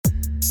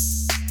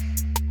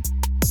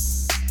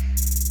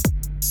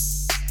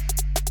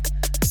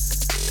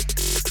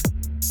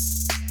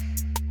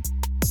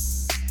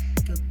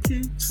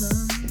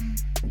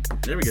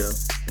There we go.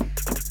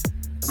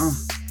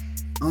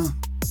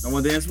 I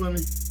want to dance with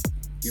me?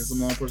 Get some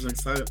more person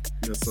excited.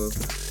 Yes, so.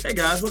 Hey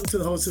guys, welcome to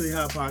the Whole City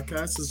High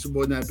Podcast. This is your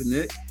boy Nappy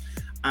Nick.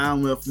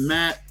 I'm with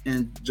Matt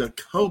and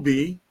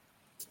Jacoby.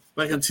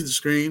 Back into the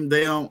screen.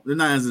 They're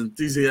not as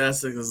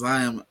enthusiastic as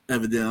I am,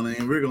 evidently,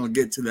 and we're gonna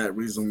get to that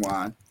reason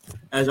why.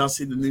 As y'all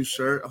see the new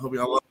shirt, I hope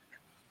y'all love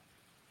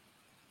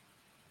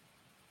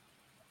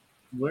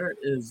it. Where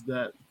is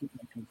that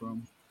come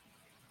from?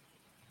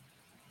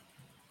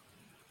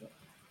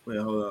 Wait,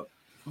 hold up.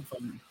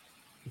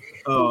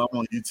 Oh, I'm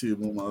on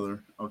YouTube on my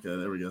other. Okay,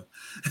 there we go.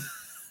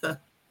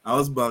 I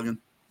was bugging.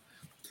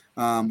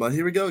 But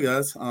here we go,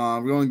 guys.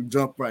 We're going to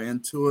jump right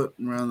into it.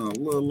 We're running a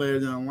little later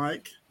than I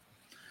like.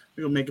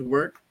 We're going to make it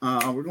work.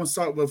 We're going to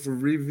start with a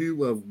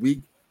review of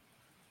week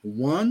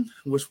 1,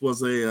 which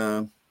was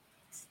a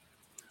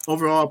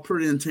overall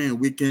pretty entertaining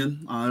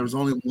weekend. There was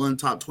only one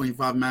top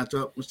 25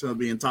 matchup, which will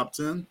be in top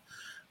 10.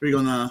 We're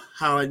going to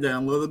highlight that a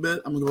little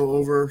bit. I'm going to go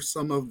over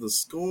some of the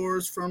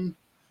scores from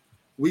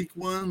week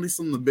 1, at least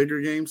some of the bigger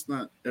games,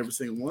 not every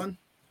single one.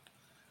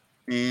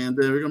 And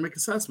then we're going to make an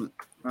assessment.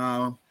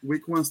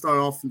 Week 1 started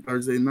off on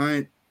Thursday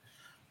night.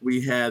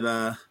 We had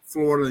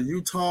Florida and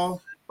Utah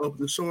open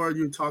the shore.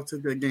 Utah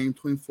took that game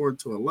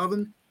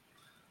 24-11.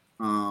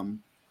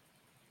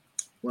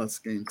 What's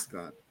game,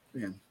 Scott?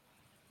 Man,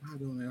 why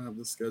don't they have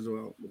the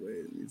schedule out the way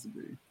it needs to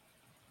be?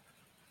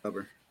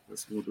 Cover.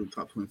 We'll do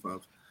top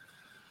 25.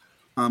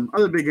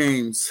 Other big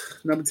games.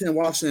 Number 10,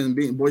 Washington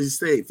beating Boise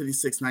State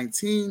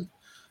 56-19.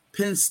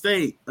 Penn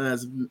State,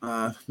 as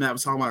Matt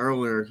was talking about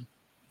earlier,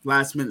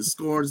 last-minute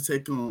score to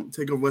take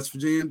over West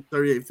Virginia,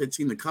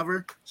 38-15 to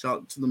cover. Shout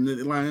out to the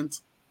Nittany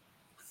Lions.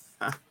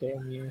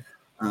 Damn you.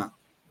 Another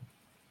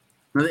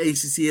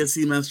ACC-SC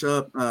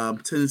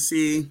matchup.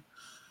 Tennessee,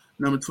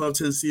 number 12,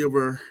 Tennessee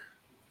over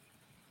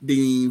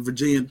being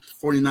Virginia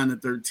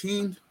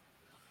 49-13.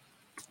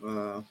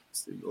 Let's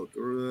see, go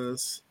through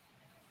this.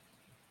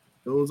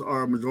 Those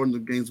are majority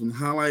of the games we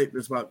highlight.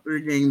 There's about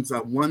 3 games I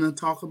want to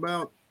talk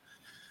about.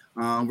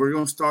 We're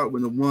going to start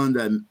with the one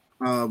that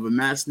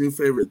Matt's new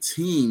favorite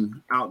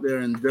team out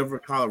there in Denver,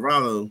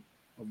 Colorado,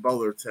 or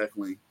Boulder,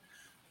 technically.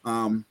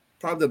 Probably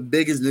the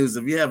biggest news,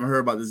 if you haven't heard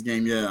about this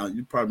game yet,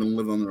 you've probably been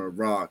living under a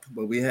rock.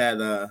 But we had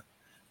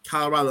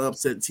Colorado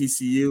upset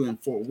TCU in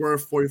Fort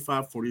Worth,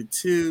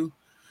 45-42.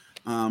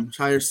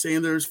 Jair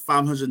Sanders,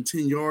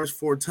 510 yards,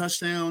 4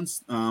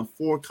 touchdowns.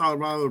 4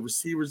 Colorado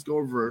receivers go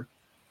over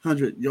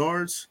 100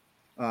 yards.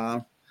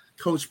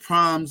 Coach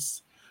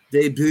Prom's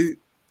debut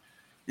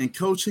and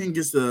coaching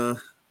gets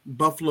the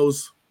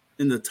Buffaloes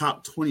in the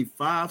top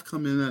 25,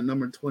 coming in at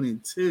number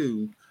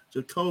 22.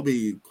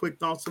 Jacoby, quick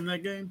thoughts on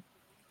that game?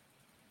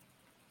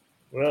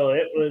 Well,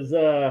 it was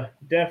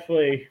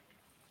definitely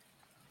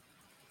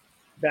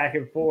back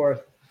and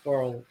forth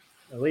for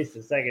at least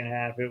the second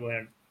half. It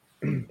went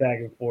back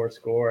and forth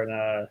score, and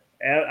I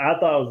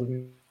thought it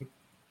was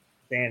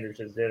Sanders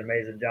just did an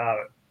amazing job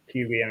at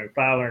QB. I mean,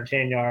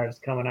 510 yards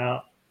coming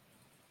out,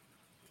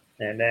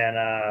 and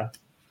then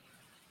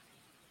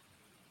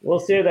we'll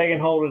see if they can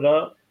hold it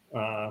up.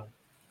 I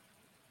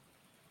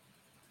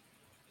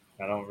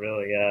don't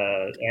really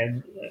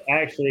and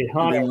actually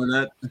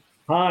Hunter,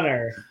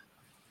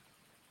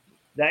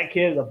 that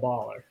kid's a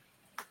baller.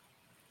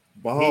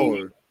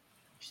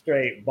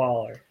 Straight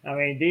baller. I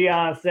mean,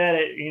 Dion said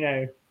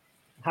it,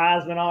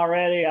 Heisman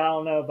already. I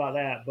don't know about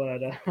that, but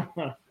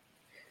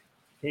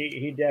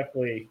he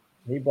definitely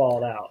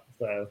balled out.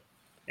 So,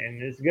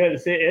 and it's good to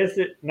see. It's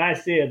nice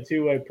to see a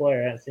two-way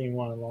player. I haven't seen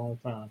one in a long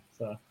time.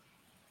 So,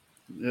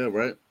 yeah,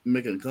 right.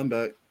 Making a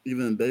comeback,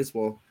 even in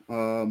baseball.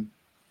 Yeah.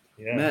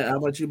 Matt, how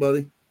about you,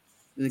 buddy?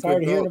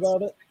 Tired of hearing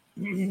about it.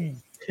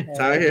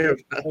 Tired of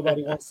hearing.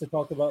 Nobody wants to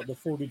talk about the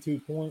 42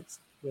 points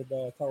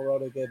that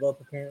Colorado gave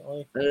up,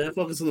 apparently.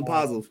 Focus on the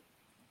positive.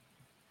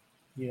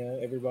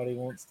 Everybody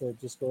wants to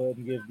just go ahead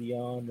and give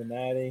Dion the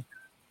Natty,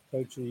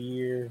 Coach of the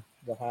Year,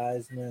 the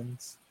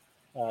Heismans,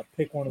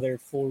 pick one of their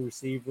 4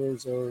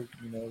 receivers or,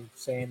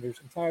 Sanders.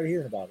 I'm tired of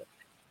hearing about it.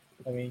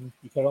 I mean,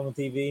 you cut on the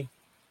TV,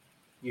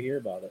 you hear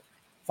about it.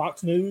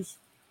 Fox News,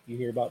 you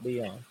hear about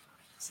Dion.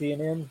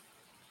 CNN,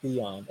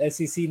 Dion.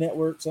 SEC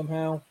Network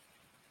somehow,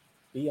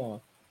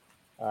 Dion.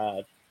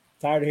 Tired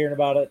of hearing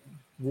about it.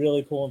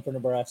 Really pulling for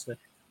Nebraska.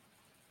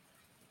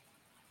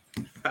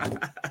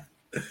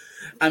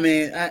 I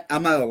mean,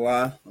 I'm not gonna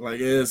lie.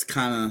 Like, it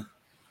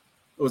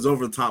was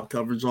over the top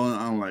coverage on it.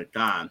 I'm like,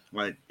 God,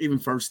 like, even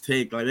First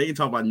Take, like, they can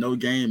talk about no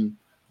game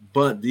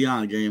but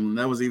Dion game, and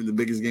that was even the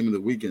biggest game of the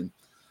weekend.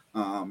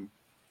 But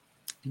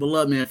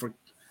look, man, for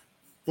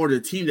the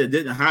team that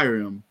didn't hire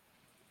him,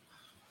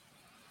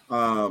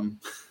 I mean,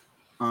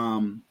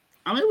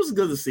 it was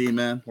good to see,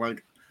 man.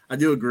 Like, I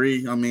do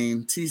agree. I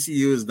mean,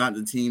 TCU is not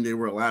the team they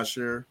were last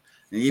year,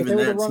 and even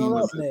that team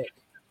was.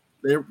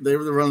 They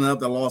were the runner-up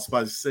that lost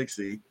by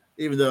 60.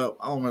 Even though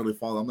I don't really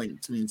follow, I'm thinking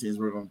too many teams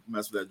were going to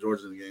mess with that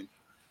Georgia game.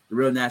 The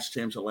real national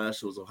championship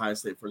last year was Ohio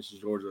State versus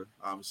Georgia,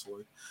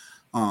 obviously.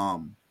 But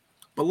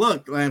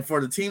look, man,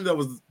 for the team that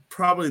was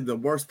probably the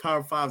worst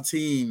Power 5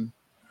 team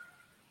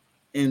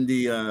in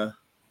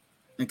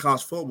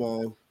college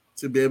football,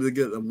 to be able to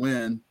get a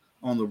win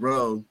on the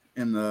road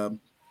in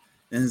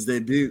his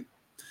debut.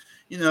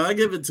 I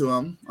give it to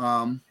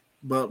him.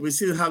 But we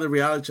see how the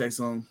reality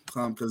checks on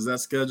come because that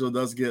schedule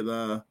does get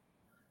a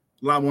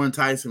lot more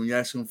enticing when you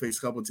actually face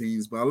a couple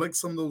teams. But I like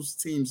some of those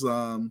teams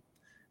in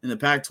the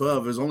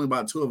Pac-12. There's only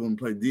about 2 of them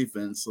play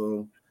defense.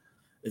 So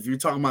if you're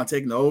talking about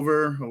taking the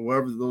over or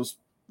wherever those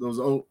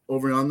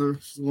over and under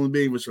is going to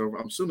be, which I'm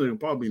assuming they'll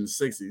probably be in the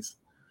 60s,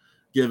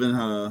 given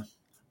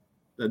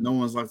that no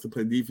one's like to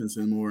play defense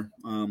anymore.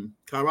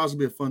 Colorado's will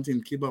be a fun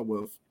team to keep up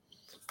with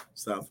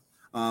stuff.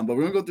 But we're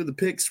going to go through the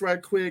picks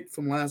right quick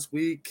from last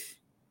week.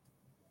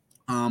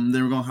 Then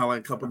we're going to highlight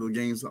a couple of the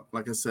games,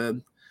 like I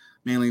said,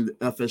 mainly the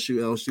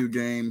FSU-LSU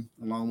game,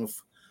 along with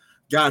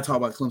got to talk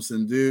about Clemson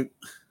and Duke,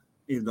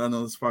 even though I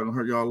know this is probably going to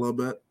hurt y'all a little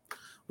bit.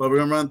 But we're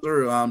going to run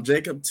through.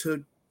 Jacob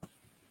took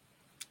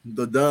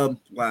the dub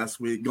last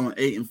week, going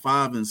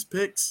 8-5 in his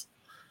picks.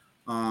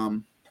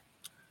 I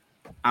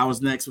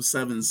was next with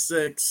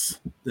 7-6.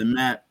 Then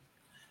Matt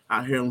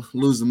out here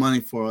losing money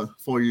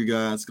for you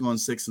guys, going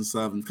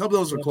 6-7. A couple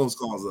of those were close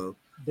calls, though.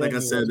 Like I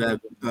said,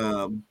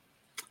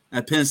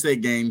 that Penn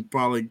State game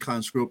probably kind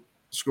of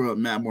screw up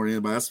Matt more than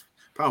anybody. That's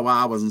probably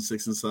why I wasn't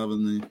 6-7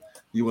 and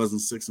you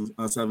wasn't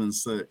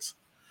 7-6.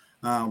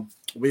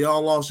 We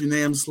all lost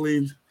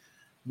unanimously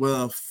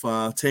with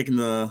taking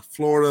the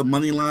Florida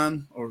money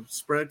line or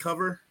spread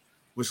cover,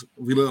 which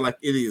we look like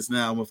idiots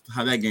now with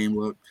how that game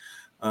looked.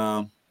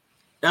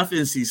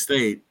 NC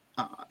State.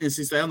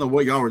 NC State, I don't know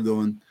what y'all were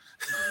doing.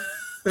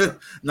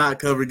 Not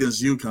covered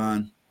against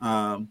UConn,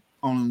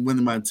 only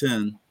winning by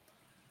 10.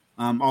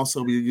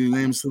 Also, we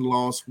unanimously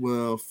lost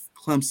with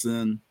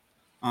Clemson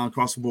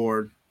across the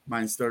board,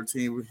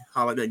 -13. We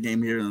highlight that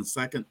game here in a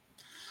second.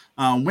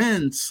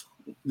 Wins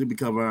did we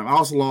cover? I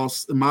also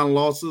lost in my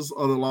losses.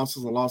 Other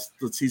losses, I lost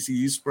the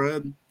TCU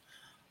spread,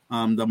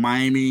 the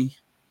Miami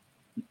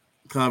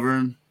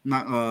covering,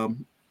 not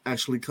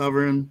actually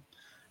covering,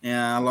 and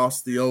I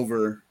lost the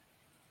over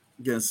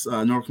against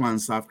North Carolina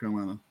and South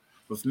Carolina.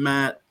 With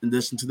Matt, in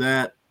addition to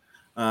that,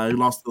 he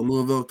lost the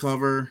Louisville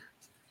cover,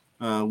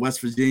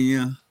 West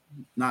Virginia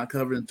not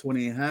covering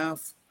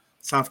 20.5,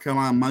 South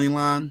Carolina money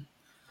line,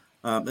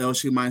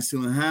 LSU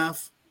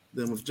 -2.5.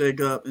 Then with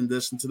Jacob, in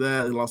addition to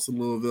that, he lost to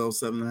Louisville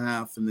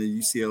 7.5, and then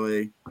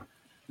UCLA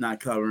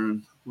not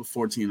covering with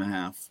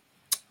 14.5.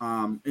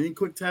 Any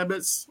quick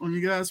tidbits on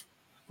you guys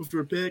with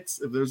your picks?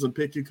 If there's a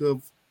pick you kind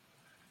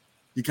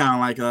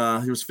of like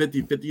he was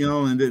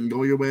 50-50 and didn't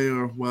go your way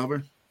or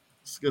whatever.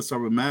 Let's get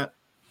started with Matt.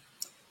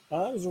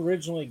 I was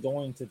originally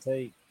going to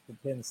take the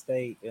Penn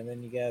State, and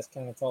then you guys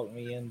kind of talked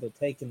me into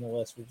taking the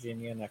West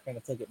Virginia, and I kind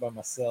of took it by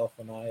myself,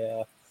 and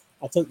I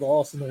took the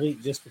loss in the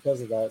week just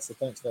because of that. So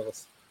thanks,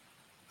 fellas.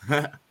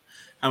 How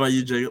about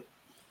you, Jacob?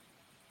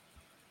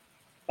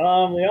 The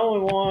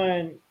only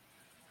one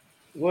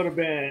would have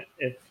been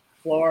if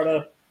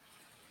Florida.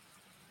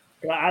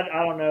 I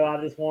don't know.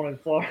 I just wanted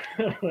Florida,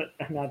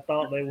 and I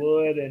thought they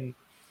would, and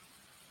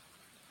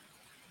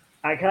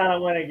I kind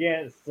of went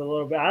against a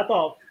little bit. I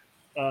thought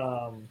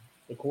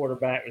the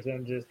quarterback was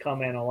going to just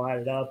come in and light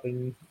it up,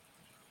 and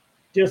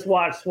just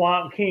watch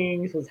Swamp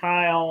Kings was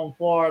high on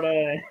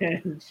Florida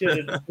and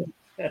should have.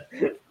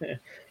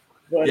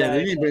 But, yeah,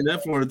 they need to bring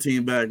that Florida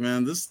team back,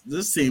 man.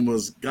 This team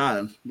was,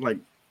 God, like,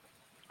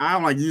 I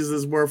don't like to use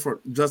this word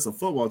for just a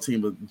football team,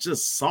 but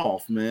just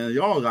soft, man.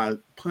 Y'all got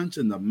punched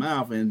in the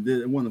mouth and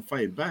didn't want to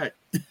fight back.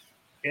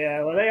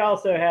 Yeah, well, they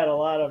also had a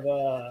lot of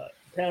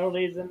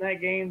penalties in that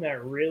game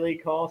that really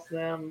cost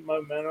them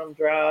momentum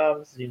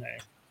drives,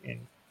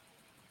 And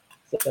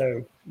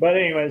so, but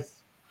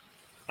anyways,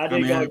 I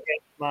did go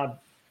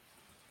against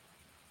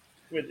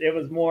it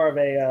was more of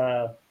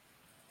a,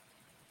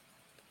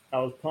 I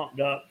was pumped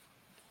up.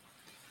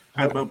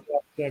 I was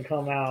going to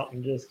come out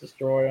and just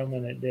destroy them,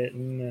 and it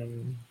didn't,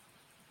 and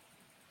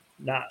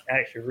not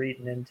actually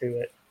reading into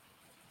it.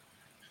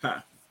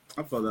 I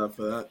felt that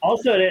for that.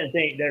 Also, I didn't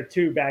think their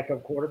 2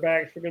 backup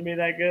quarterbacks were going to be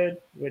that good,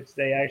 which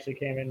they actually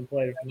came in and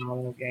played a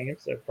phenomenal game,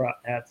 so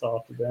hats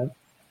off to them.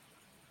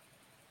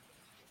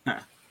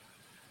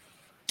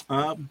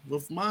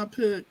 With my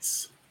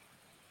picks,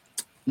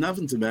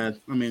 nothing too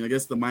bad. I mean, I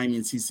guess the Miami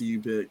and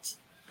TCU picks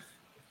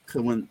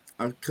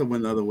I could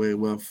win the other way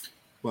with,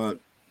 but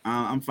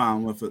I'm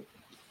fine with it.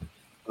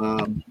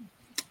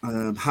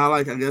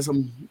 Highlight, I guess,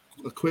 a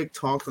quick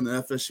talk on the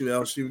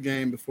FSU-LSU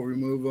game before we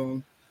move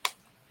on.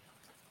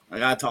 I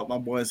got to talk my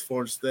boys,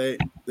 Florida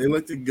State. They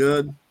looked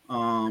good.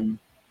 I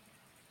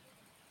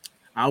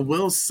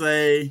will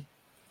say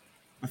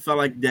I felt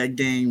like that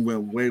game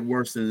went way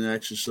worse than it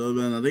actually should have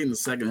been. I think in the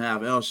second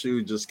half,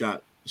 LSU just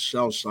got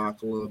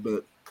shell-shocked a little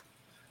bit,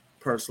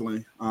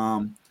 personally.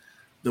 I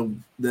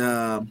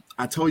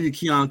told you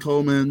Keon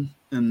Coleman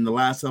in the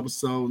last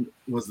episode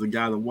was the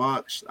guy to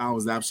watch. I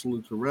was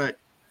absolutely correct.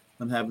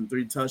 I'm having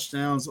 3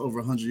 touchdowns, over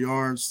 100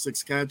 yards,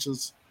 6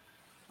 catches.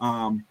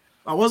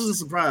 I wasn't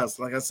surprised.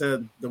 Like I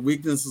said, the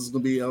weakness is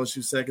going to be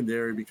LSU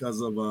secondary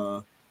because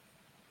of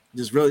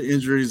just really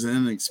injuries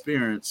and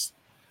inexperience.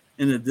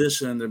 In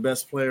addition, their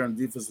best player on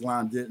the defensive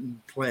line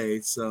didn't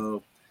play,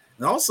 so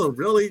And also,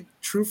 really,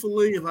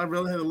 truthfully, if I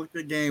really had to look at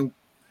the game,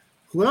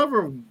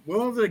 whatever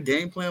the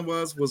game plan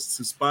was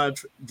to spy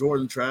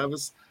Jordan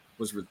Travis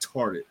was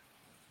retarded.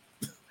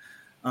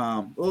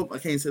 I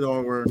can't say the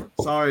R word.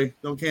 Sorry,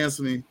 don't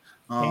cancel me.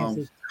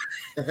 Kansas.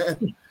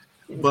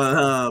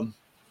 But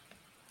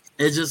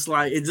it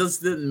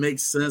just didn't make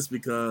sense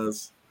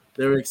because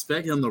they were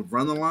expecting him to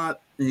run a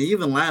lot, and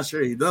even last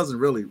year he doesn't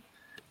really,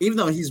 even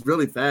though he's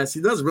really fast,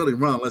 he doesn't really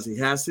run unless he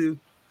has to,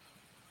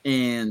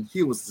 and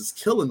he was just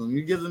killing them.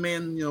 You give the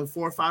man 4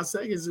 or 5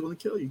 seconds, he's going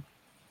to kill you.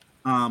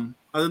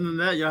 Other than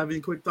that, y'all have any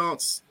quick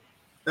thoughts?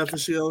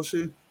 FSU,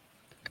 LSU?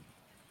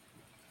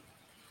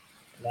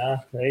 Nah,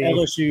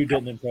 LSU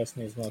didn't impress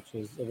me as much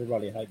as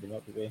everybody hyped them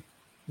up to be.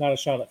 Not a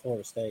shot at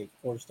Florida State.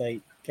 Florida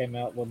State came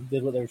out and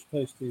did what they were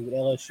supposed to, but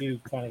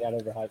LSU kind of got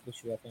overhyped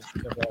this year, I think.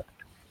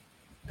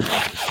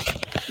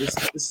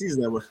 It seems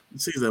that way.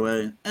 It seems that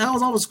way. And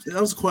that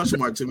was a question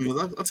mark to me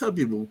because I tell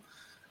people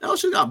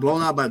LSU got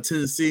blown out by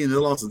Tennessee and they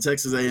lost to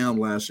Texas A&M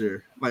last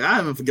year. Like, I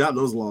haven't forgot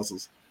those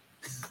losses.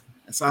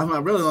 So I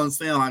really don't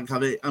understand like how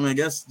they. I mean, I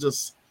guess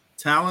just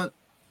talent,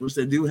 which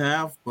they do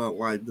have, but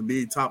like to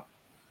be top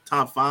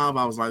 5,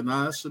 I was like,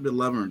 nah, that should be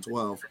 11 or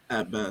 12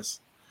 at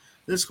best.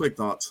 Just quick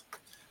thoughts.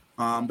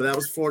 But that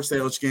was Florida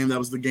State LSU game. That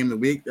was the game of the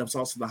week. That was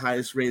also the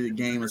highest rated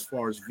game as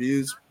far as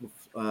views, with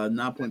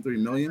 9.3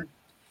 million,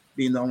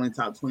 being the only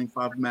top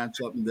 25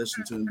 matchup in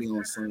addition to being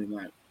on Sunday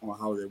night on a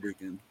holiday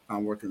weekend.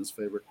 I'm working in his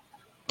favor.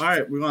 All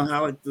right, we're gonna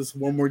highlight this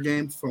one more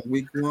game from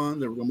week 1.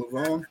 Then we're gonna move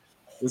on.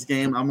 This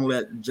game, I'm gonna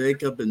let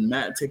Jacob and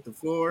Matt take the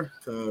floor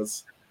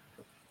because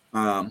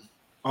all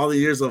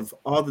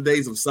the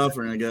days of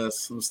suffering, I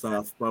guess, and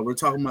stuff. But we're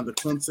talking about the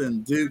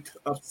Clemson Duke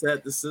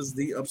upset. This is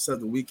the upset of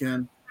the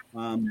weekend.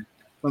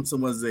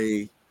 Clemson was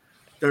a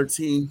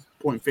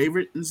 13-point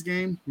favorite in this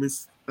game, at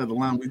least at the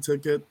line we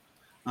took it.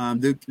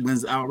 Duke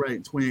wins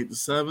outright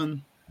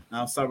 28-7.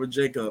 I'll start with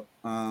Jacob.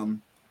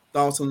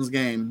 Thoughts on this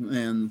game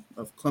and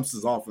of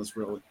Clemson's offense,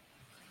 really?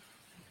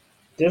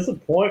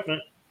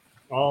 Disappointment.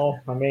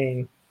 I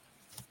mean,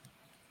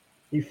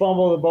 you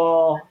fumble the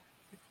ball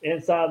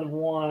inside the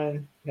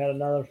 1, had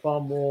another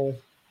fumble,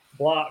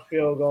 blocked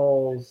field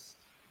goals.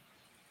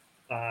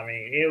 I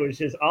mean, it was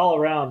just all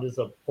around just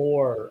a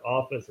poor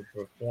offensive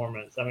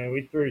performance. I mean,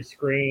 we threw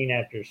screen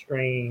after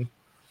screen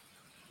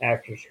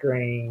after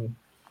screen,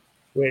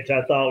 which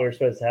I thought we were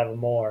supposed to have a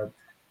more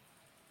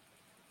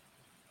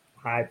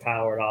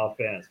high-powered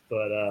offense.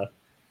 But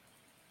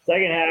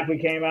second half, we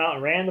came out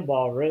and ran the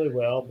ball really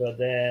well, but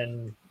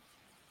then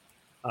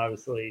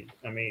obviously,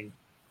 I mean,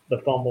 the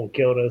fumble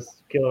killed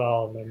us, killed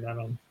all of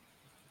momentum.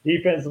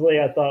 Defensively,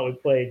 I thought we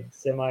played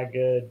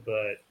semi-good,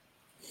 but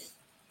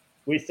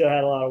we still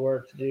had a lot of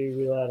work to do.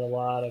 We had a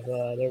lot of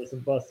there was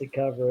some busted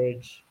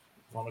coverage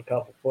on a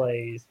couple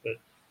plays, but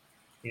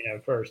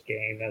first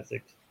game that's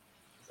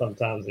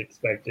sometimes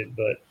expected.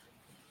 But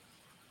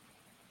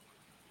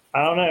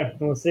I don't know.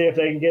 We'll see if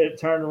they can get it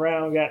turned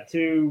around. We got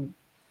 2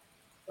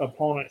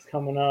 opponents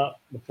coming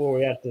up before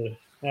we have to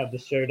have the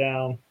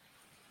showdown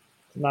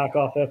to knock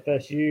off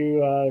FSU,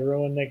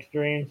 ruin Nick's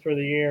dreams for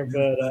the year.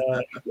 But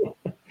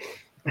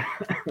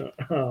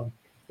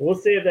we'll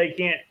see if they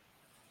can't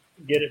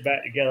get it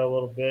back together a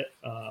little bit.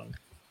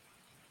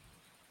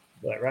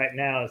 But right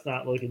now, it's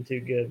not looking too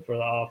good for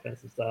the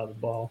offensive side of the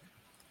ball.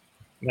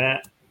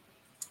 Matt?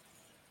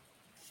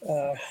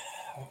 I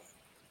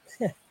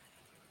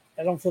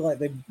don't feel like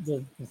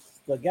the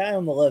guy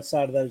on the left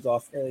side of those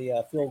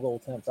field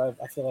goal attempts, I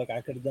feel like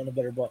I could have done a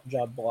better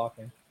job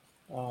blocking.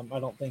 I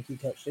don't think he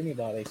touched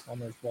anybody on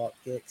those block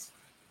kicks.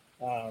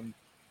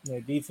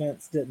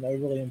 Defense didn't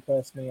overly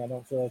impress me. I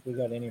don't feel like we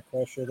got any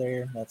pressure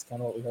there. That's kind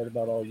of what we heard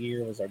about all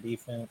year was our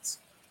defense.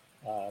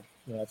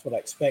 That's what I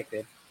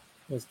expected,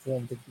 was for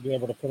them to be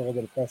able to put a little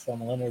bit of pressure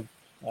on Leonard.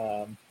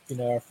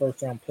 Our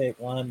first-round pick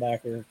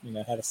linebacker,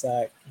 had a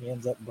sack. He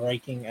ends up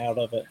breaking out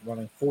of it,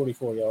 running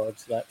 44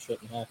 yards. That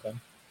shouldn't happen.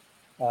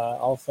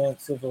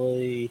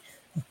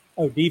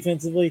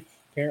 Defensively,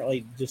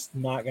 apparently just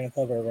not going to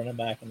cover a running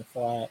back in the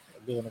flat or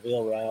doing a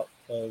wheel route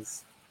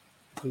because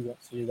who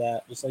wants to do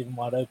that? Just leave him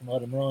wide open,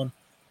 let him run.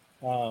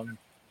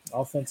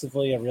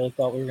 Offensively, I really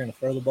thought we were going to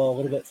throw the ball a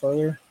little bit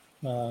further.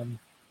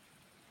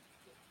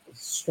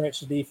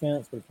 Stretch the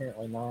defense, but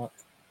apparently not.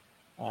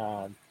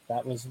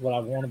 That was what I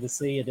wanted to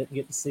see. I didn't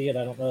get to see it.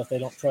 I don't know if they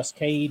don't trust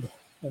Cade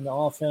in the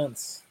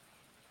offense,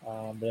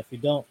 but if you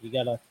don't, you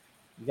gotta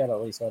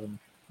at least let him,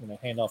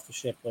 hand off to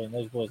Shipley, and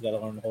those boys got to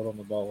learn to hold on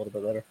the ball a little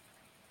bit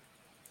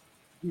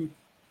better.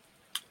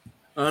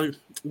 I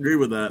agree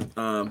with that.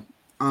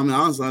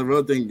 Honestly, I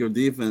really think your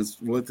defense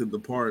looked at the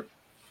part.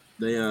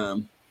 They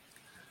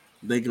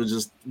could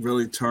just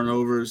really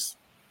turnovers,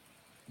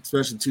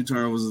 especially 2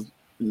 turnovers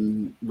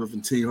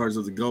within 10 yards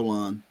of the goal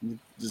line. You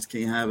just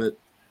can't have it.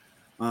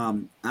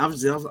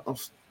 Obviously, I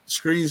was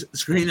screen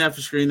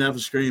after screen after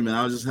screen, and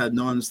I just had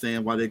no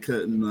understanding why they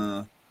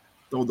couldn't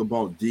throw the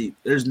ball deep.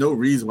 There's no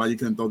reason why you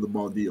couldn't throw the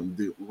ball deep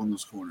on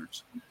those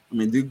corners. I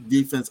mean, Duke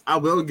defense, I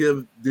will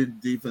give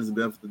Duke defense the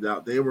benefit of the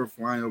doubt. They were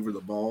flying over the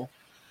ball,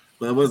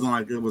 but it wasn't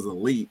like it was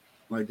elite.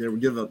 Like they were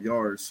giving up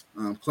yards.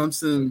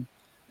 Clemson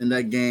in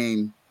that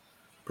game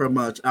pretty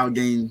much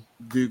outgained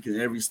Duke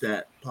in every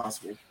stat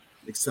possible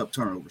except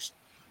turnovers.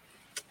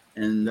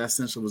 And that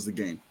essentially was the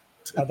game.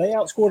 They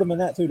outscored them in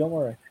that too. Don't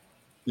worry.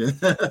 Yeah.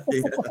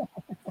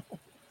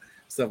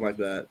 Stuff like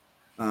that.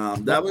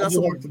 That we got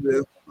some work to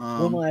do.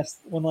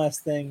 One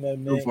last thing though,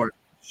 Nick. For it.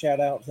 Shout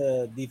out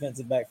to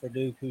defensive back for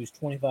Duke, who's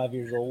 25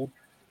 years old,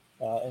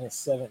 in his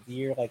 7th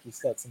year, like he's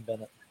Stetson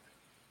Bennett.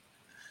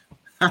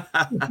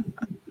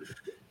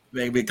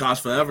 Maybe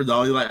cost forever,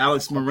 dog. You like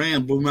Alex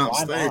Moran, Blue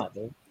Mountain State. Why not,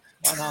 dude?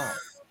 Why not?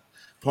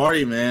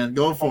 Party, man.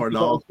 Go for it,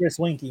 dog. Chris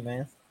Winkie,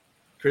 man.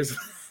 Chris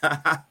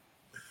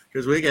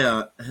Winkie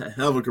had a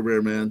hell of a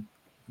career, man.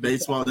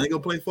 Baseball. They go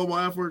play football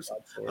afterwards.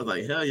 Absolutely. I was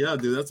like, hell yeah,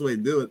 dude. That's the way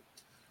to do it.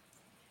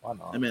 Why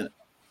not? I mean,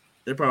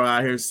 they're probably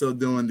out here still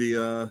doing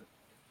the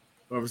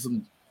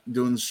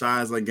doing the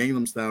shies like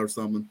Gangnam Style or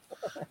something.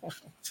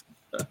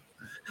 All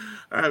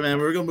right, man.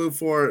 We're gonna move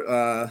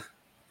forward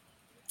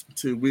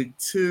to week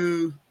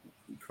 2.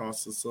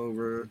 Cross this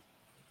over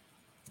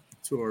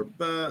to our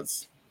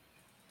bets.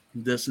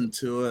 In addition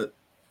to it,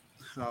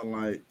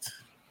 highlight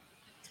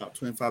top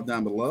 25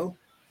 down below.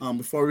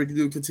 Before we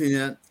do continue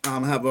that, I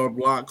have our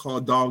block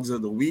called Dogs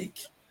of the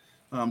Week.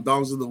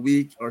 Dogs of the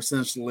Week are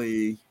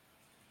essentially,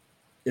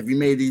 if you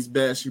made these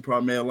bets, you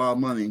probably made a lot of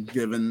money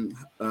given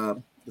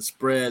the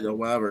spread or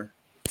whatever.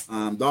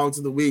 Dogs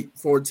of the Week,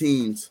 4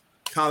 teams.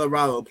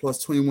 Colorado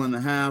plus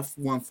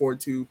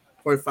 21.5,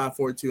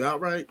 145-42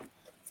 outright.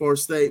 Florida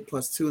State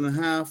plus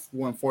 2.5,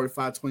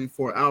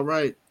 145-24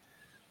 outright.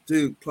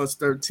 Duke plus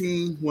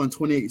 13,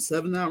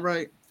 128.7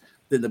 outright.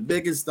 Then the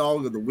biggest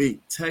dog of the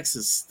week,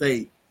 Texas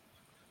State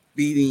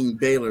beating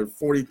Baylor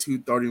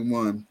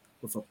 42-31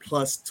 with a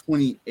plus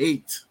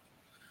 28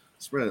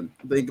 spread.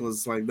 I think it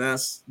was like,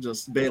 that's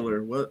just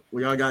Baylor. What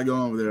y'all got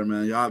going over there,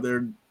 man? Y'all out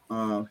there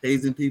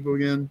hazing people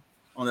again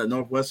on that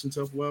Northwestern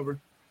stuff, whatever?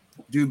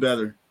 Do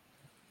better.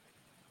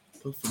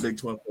 Look for Big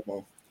 12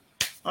 football.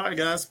 All right,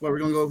 guys. Well, we're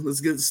going to go.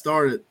 Let's get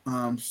started.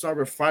 Start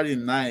with Friday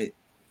night.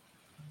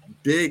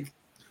 Big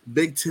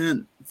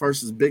 10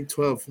 versus Big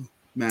 12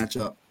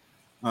 matchup.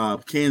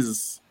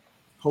 Kansas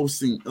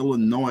hosting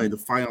Illinois, the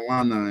Fighting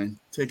Illini,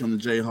 taking on the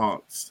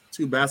Jayhawks.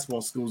 2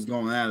 basketball schools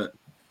going at it.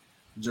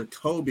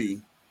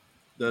 Jacoby,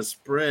 the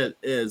spread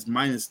is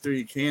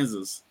 -3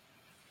 Kansas.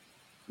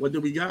 What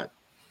do we got?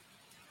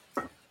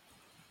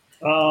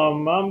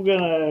 I'm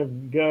gonna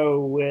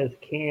go with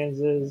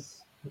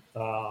Kansas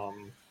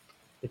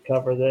to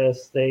cover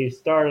this. They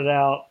started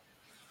out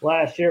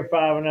last year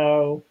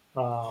 5-0,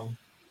 so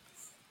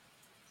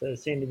they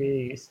seem to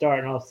be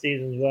starting off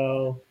seasons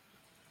well.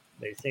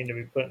 They seem to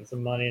be putting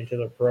some money into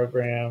their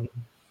program.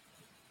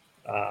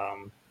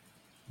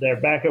 Their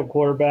backup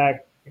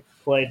quarterback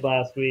played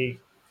last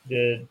week,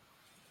 did a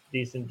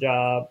decent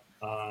job.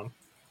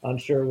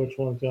 Unsure which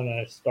one's going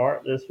to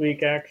start this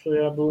week,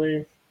 actually, I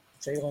believe.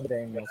 Jalen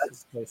Daniels is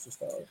supposed to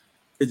start.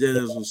 It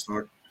is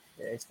start.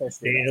 Yeah,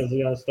 especially Daniels is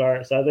going to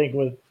start. So I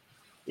think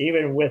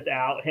even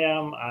without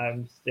him,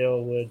 I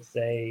still would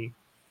say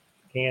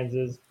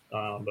Kansas.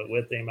 But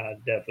with him, I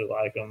definitely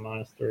like him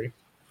 -3.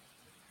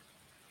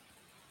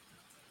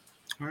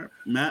 All right,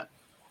 Matt.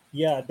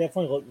 Yeah, I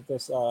definitely looked at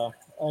this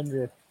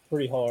under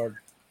pretty hard,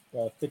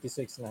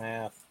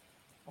 56.5.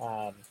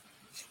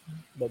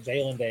 But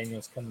Jalen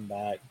Daniels coming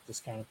back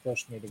just kind of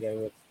pushed me to go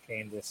with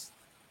Kansas.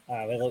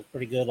 They looked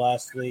pretty good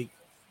last week,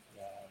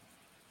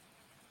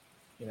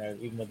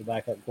 even with the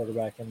backup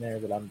quarterback in there.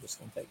 But I'm just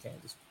going to take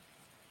Kansas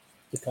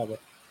to cover.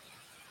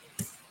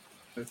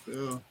 I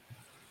feel.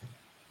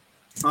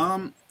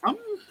 I'm a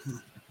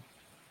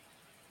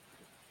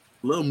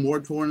little more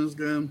torn this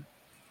game.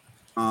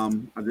 I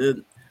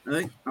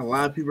think a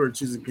lot of people are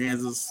choosing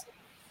Kansas.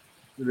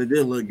 They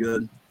did look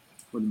good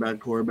with the back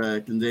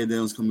quarterback, and Jay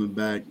Daniels coming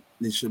back.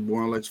 They should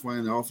more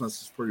electrifying. The offense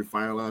was pretty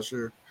fire last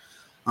year.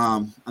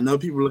 I know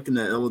people are looking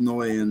at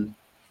Illinois and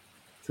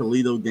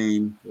Toledo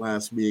game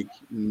last week,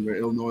 where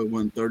Illinois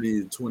won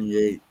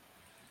 30-28.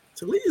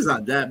 Toledo's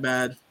not that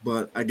bad,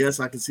 but I guess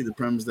I can see the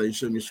premise that you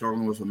shouldn't be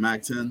struggling with a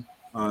MAC-10,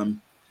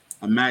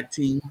 a MAC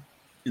team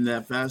in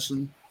that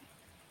fashion.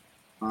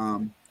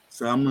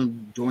 So I'm going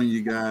to join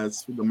you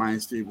guys with the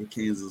 -3 with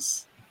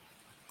Kansas.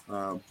 We're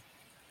going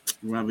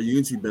to have a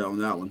unity bet on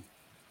that one.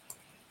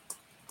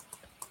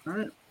 All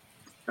right.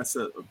 That's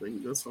it. I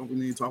think that's all we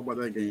need to talk about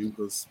that game,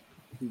 because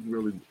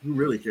who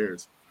really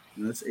cares?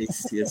 That's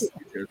ACC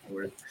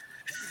territory.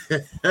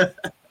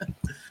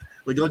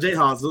 But go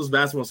Jayhawks, those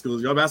basketball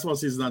schools. Your basketball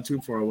season's not too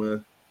far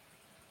away.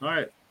 All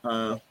right.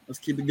 Let's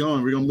keep it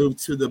going. We're going to move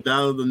to the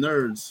Battle of the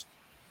Nerds.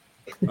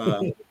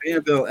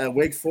 Vanderbilt at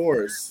Wake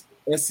Forest.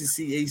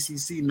 SEC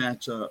ACC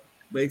matchup.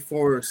 Wake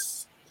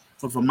Forest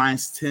with a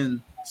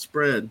 -10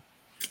 spread.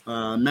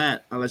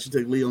 Matt, I'll let you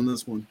take lead on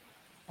this one.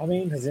 I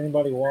mean, has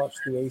anybody watched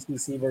the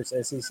ACC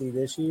versus SEC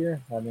this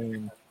year? I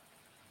mean,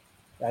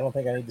 I don't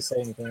think I need to say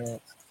anything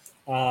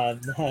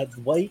else.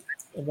 Wake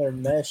and their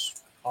mesh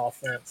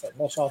offense. That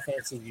mesh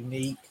offense is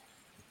unique.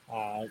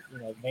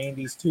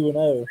 Vandy's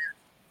 2-0.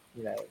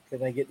 Can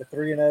they get to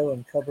 3-0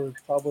 and cover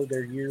probably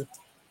their year?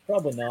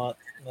 Probably not.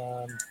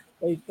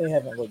 They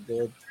haven't looked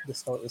good to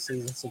start the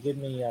season, so give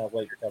me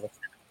Wake to cover.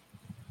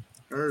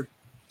 Or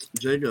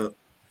Jacob.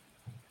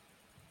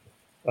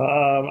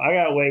 I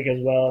got Wake as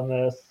well in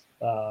this.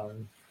 I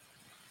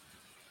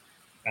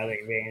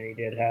think Vandy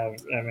did have.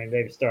 I mean,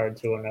 they've started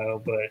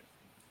 2-0, but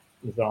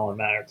it's all a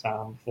matter of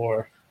time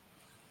before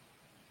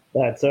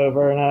that's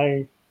over. And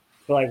I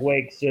feel like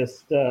Wake's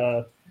just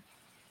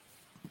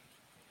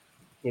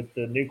with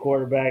the new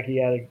quarterback. He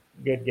had a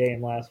good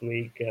game last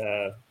week,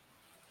 and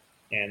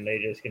they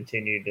just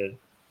continued to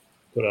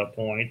put up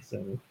points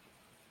and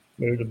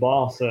move the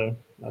ball. So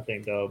I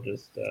think they'll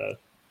just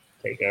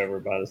take over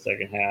by the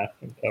second half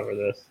and cover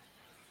this.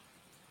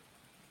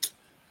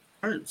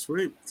 All right,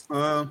 sweet.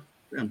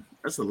 Damn,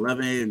 that's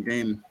 11 a.m.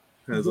 game.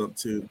 Heads up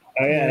to.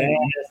 Oh yeah, Yeah,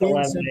 it's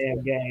 11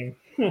 a.m. game.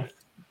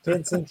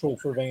 10 Central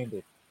for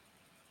Vandy.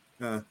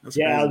 That's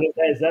Yeah, I was crazy.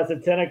 gonna say, that's a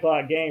 10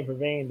 o'clock game for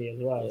Vandy as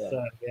well. Yeah.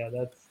 So yeah,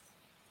 that's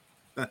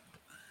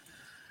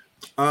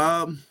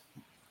Um,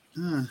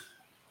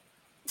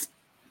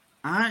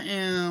 I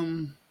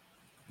am.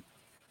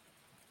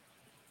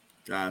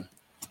 God,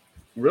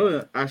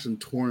 really actually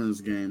torn in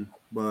this game,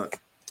 but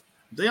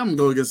I think I'm gonna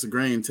go against the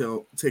grain and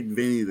take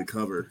Vandy to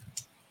cover.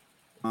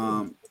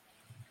 I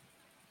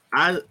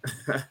I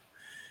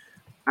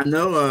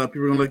know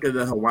people are gonna look at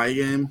the Hawaii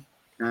game,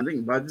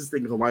 and I just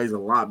think Hawaii's a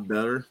lot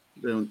better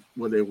than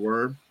what they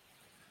were.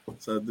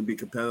 So to be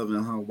competitive,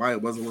 and Hawaii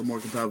was a little more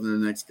competitive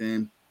in the next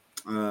game.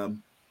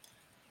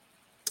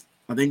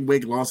 I think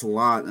Wake lost a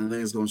lot, and I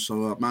think it's going to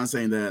show up. I'm not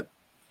saying that,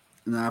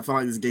 and I feel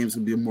like this game's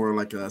going to be more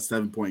like a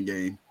 7-point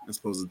game as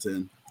opposed to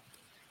 10.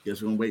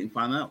 Guess we're going to wait and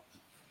find out.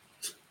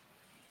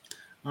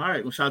 All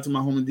right, well, shout out to my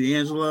homie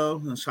D'Angelo,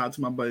 and shout out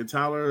to my buddy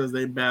Tyler as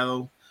they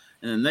battle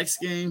in the next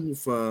game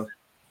with, I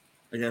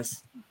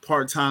guess,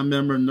 part-time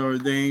member Notre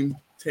Dame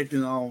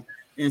taking on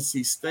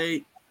NC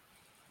State.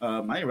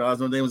 I didn't realize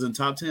Notre Dame was in the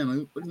top 10.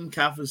 Look at them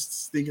Catholics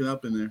sneaking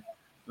up in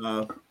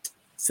there.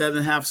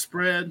 7.5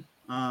 spread.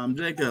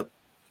 Jacob,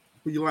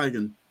 who you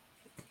liking?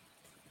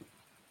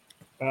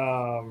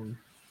 I'm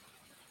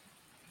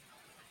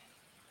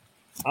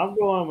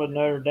going with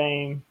Notre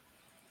Dame.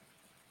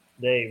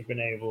 They've been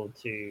able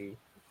to,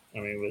 I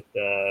mean, with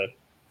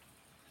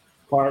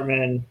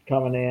Hartman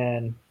coming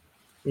in,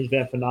 he's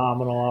been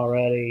phenomenal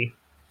already.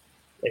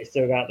 They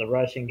still got the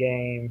rushing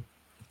game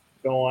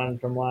going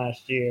from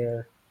last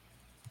year.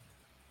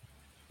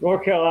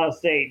 North Carolina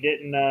State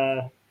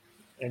didn't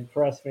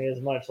impress me as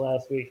much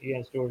last week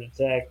against Georgia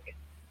Tech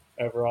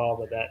overall,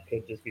 but that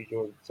could just be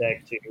Georgia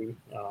Tech too.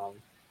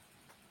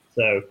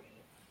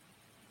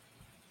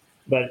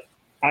 But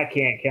I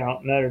can't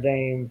count Notre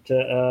Dame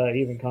to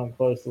even come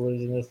close to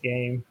losing this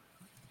game.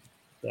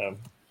 So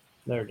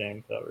Notre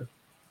Dame cover.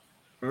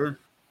 Sure.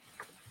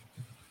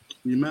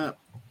 You, Matt?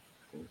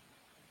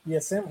 Yeah,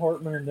 Sam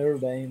Hartman and Notre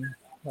Dame.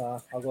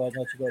 I'll go ahead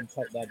and let you go ahead and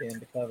type that in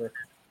to cover.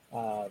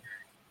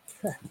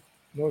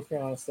 North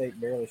Carolina State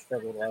barely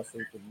struggled last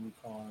week with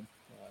UConn.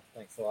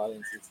 Thanks a lot,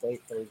 NC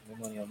State, for losing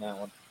money on that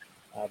one.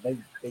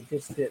 They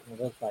just didn't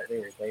look like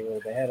they were.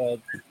 They had a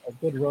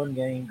good run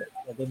game,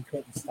 but they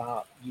couldn't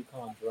stop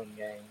UConn's run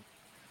game.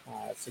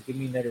 So give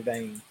me Notre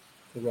Dame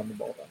to run the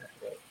ball down the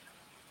throat.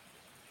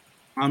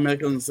 I'm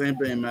echoing the same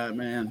thing, Matt,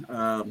 man.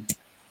 I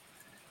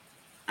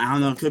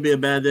don't know. It could be a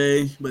bad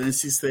day, but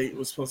NC State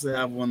was supposed to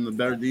have one of the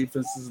better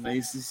defenses in the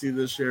ACC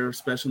this year,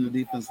 especially in the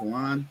defensive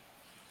line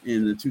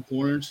in the two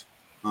corners.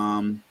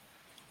 For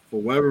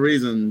whatever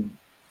reason,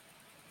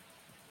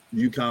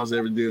 UConn's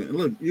ever do. And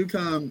look,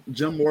 UConn,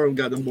 Jim Moore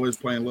got them boys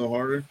playing a little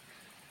harder,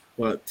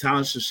 but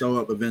talent should show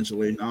up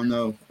eventually. I don't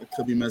know. It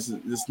could be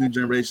messing. This new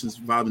generation's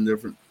vibing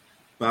different.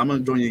 But I'm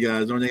going to join you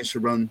guys. Notre Dame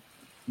should run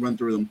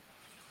through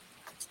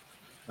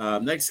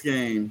them. Next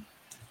game.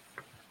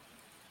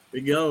 We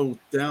go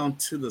down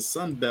to the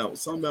Sun Belt.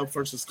 Sun Belt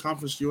versus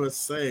Conference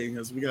USA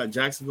as we got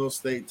Jacksonville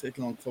State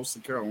taking on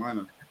Coastal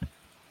Carolina.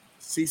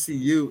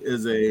 CCU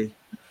is a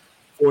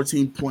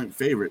 14-point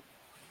favorite.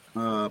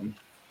 I'll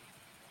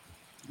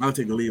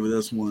take the lead with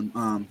this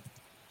one.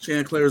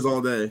 Chanticleers all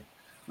day.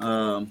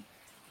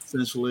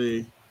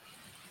 Essentially,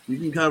 you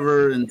can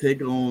cover and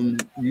take on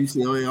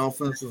UCLA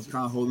offenses,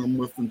 kind of hold them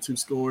within 2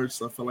 scores.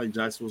 So I feel like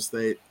Jacksonville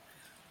State,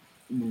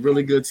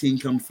 really good team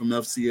coming from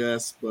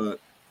FCS, but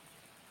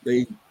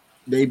they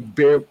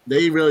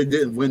really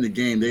didn't win the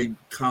game. They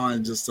kind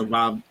of just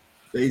survived.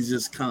 They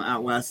just kind of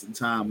outlasted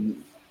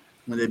time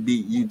when they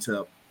beat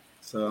UTEP.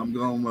 So I'm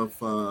going with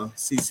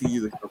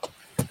CCU to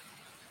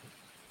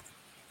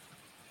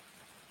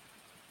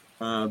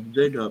cover.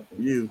 Jacob,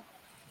 you.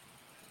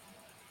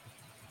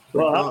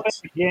 Well, I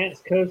went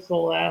against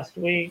Coastal last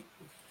week,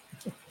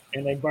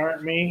 and they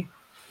burnt me.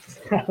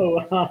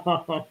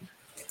 So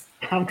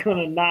I'm going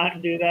to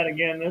not do that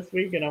again this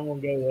week, and I'm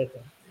going to go with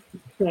them.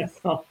 That's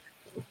all.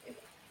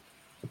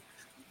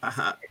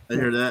 I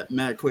hear that.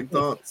 Matt, quick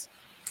thoughts?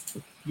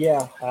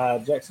 Yeah,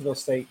 Jacksonville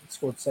State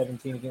scored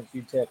 17 against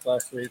UTEP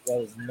last week.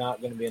 That is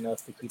not going to be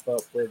enough to keep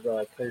up with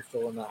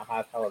Coastal and that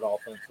high-powered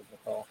offense with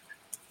McCall.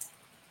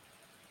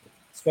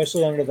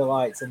 Especially under the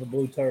lights and the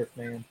blue turf,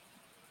 man.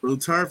 Blue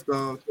turf,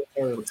 dog.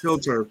 Till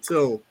turf.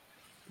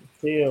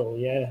 Teal,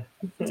 yeah.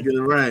 Let's get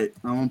it right.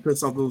 I want to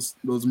piss off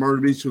those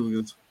Murder Beach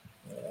hooligans.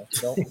 Yeah,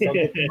 don't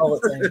get the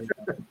bullets angry.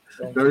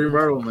 Dirty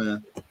Myrtle,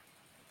 man.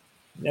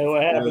 Know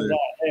what happens out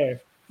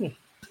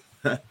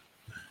there.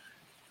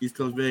 East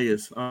Coast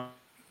Vegas. All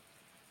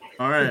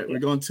right, we're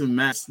going to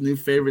Matt's new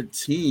favorite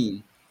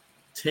team,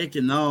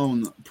 taking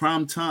on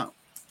prime time,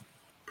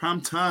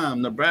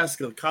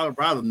 Nebraska,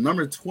 Colorado,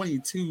 number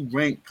 22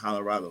 ranked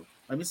Colorado.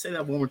 Let me say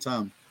that one more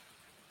time.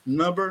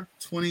 Number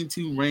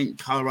 22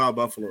 ranked Colorado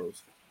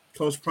Buffaloes.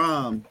 Coach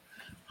Prime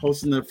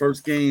hosting their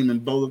first game in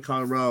Boulder,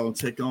 Colorado,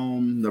 take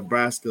on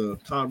Nebraska,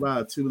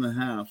 Colorado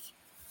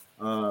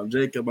 2.5.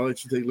 Jacob, I'll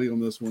let you take lead on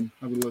this one.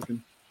 How we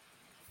looking?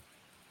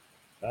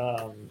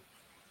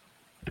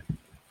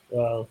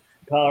 Well,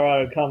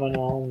 Colorado coming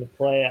on to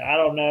play. I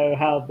don't know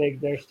how big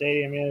their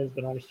stadium is,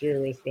 but I'm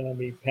sure it's going to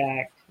be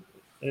packed.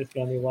 It's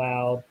going to be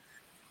loud.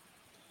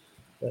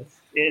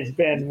 It's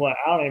been what?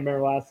 I don't even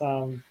remember last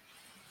time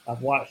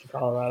I've watched a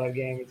Colorado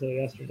game until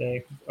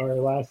yesterday or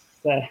last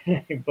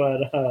Saturday.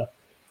 But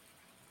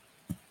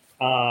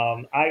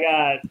I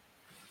got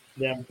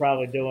them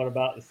probably doing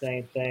about the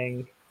same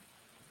thing.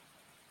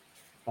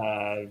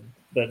 But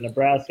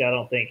Nebraska, I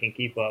don't think can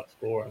keep up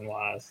scoring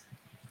wise.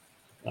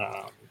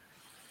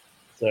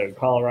 So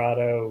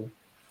Colorado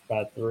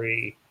by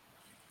 3.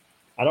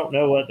 I don't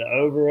know what the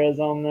over is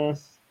on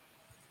this.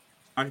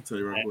 I can tell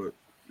you right quick.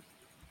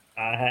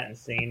 I hadn't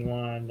seen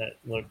one that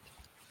looked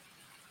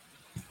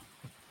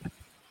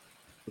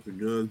looking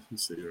good.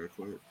 Let's see real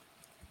quick.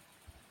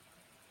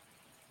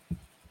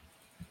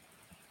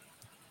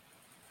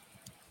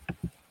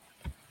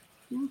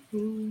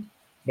 Woo-hoo.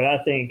 But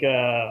I think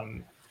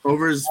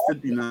over is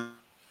 59.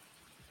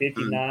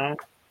 59.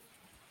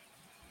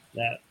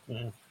 That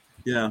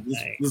yeah,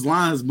 this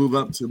line has moved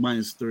up to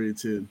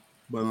 -32.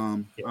 But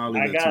I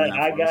got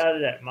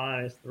it at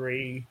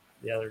 -3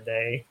 the other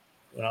day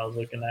when I was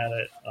looking at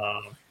it.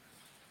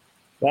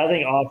 But I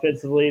think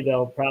offensively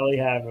they'll probably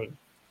have a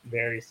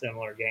very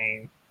similar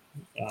game.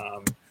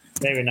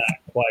 Maybe not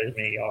quite as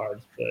many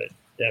yards, but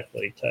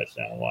definitely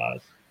touchdown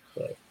wise.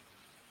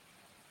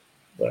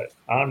 But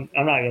I'm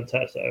not going to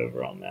touch the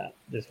over on that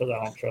just because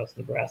I don't trust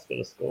Nebraska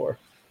to score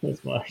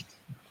as much.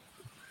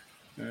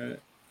 All right.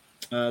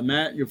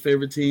 Matt, your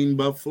favorite team,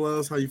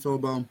 Buffaloes. How you feel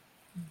about them?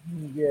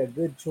 Yeah,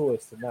 good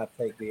choice to not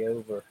take the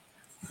over.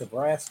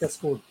 Nebraska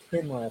scored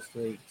 10 last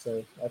week,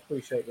 so I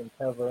appreciate them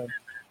covering.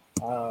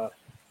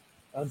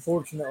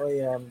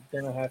 Unfortunately, I'm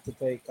going to have to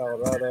take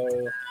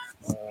Colorado,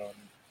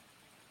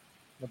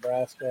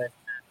 Nebraska.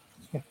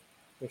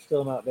 They're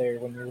still not there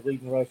when your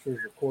leading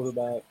rushers are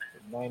quarterback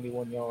for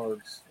 91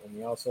 yards, and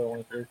you also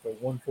only threw for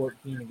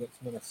 114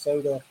 against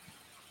Minnesota.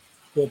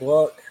 Good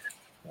luck.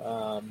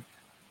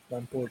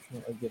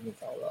 Unfortunately, give me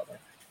Colorado.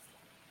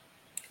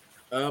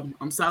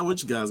 I'm sorry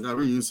with you guys. Got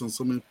reused on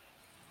so many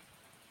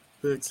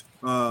picks.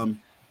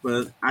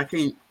 But I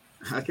can't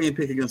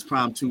pick against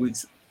Prime 2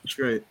 weeks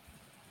straight.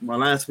 My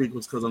last week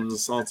was because I'm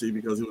just salty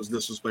because he was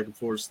disrespecting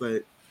Florida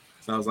State.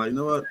 So I was like, you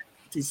know what?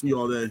 TCU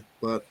all day.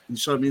 But he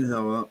shut me the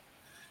hell up.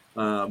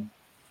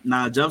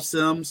 Now, Jeff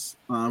Sims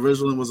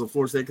originally was a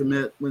Florida State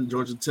commit, went to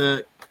Georgia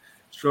Tech,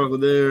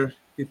 struggled there.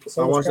 I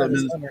watched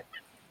that.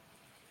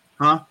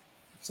 Huh?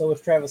 So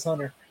was Travis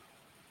Hunter.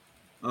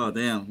 Oh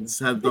damn! Just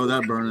had to throw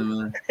that burn in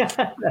there.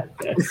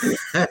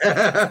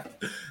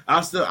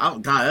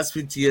 God, that's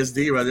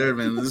PTSD right there,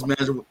 man.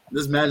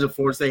 This magic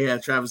Florida State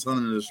had Travis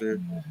Hunter this year.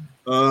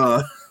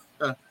 But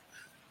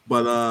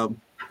I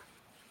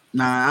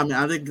mean,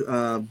 I think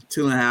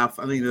 2.5.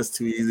 I think that's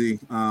too easy.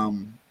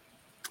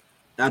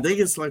 I think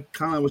it's like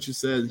kind of what you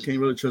said. You can't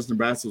really trust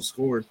Nebraska to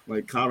score.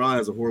 Like Colorado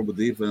has a horrible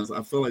defense.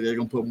 I feel like they're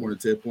gonna put more than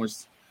 10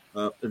 points.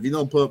 If you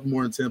don't put up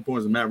more than 10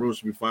 points, Matt Rhule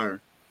should be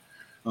fired.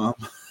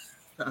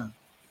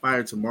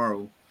 Fired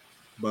tomorrow,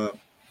 but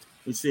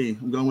we see.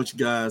 I'm going with you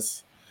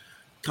guys.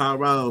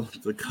 Colorado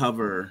to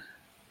cover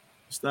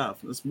stuff.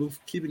 Let's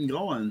keep it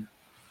going.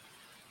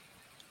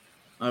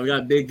 We got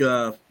a big.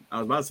 I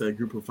was about to say a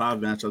group of 5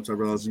 matchups. I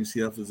realized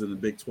UCF is in the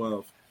Big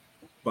 12,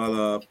 but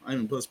I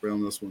even put a spread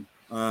on this one.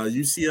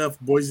 UCF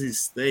Boise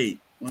State.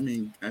 Let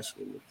me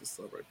actually look this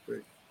up right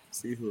quick.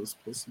 See who it's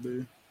supposed to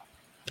be.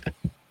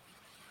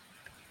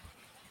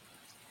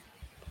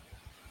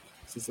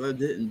 Since I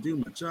didn't do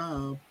my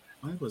job.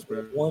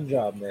 One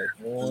job, Nick.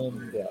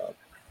 One job.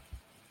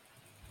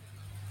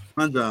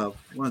 I know.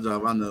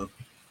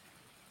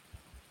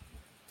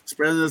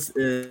 Spread this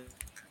is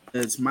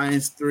it's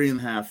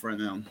 -3.5 right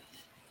now.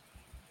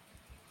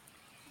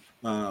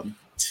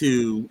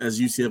 2 as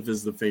UCF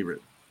is the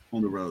favorite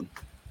on the road.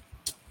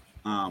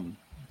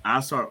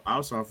 I'll start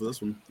for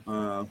this one.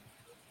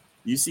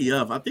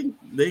 UCF. I think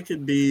they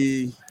could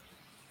be.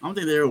 I don't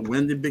think they'll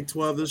win the Big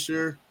 12 this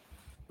year,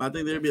 but I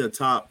think they'll be a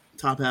top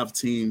half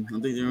team. I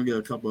think they're gonna get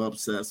a couple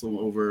upsets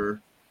over.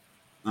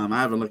 I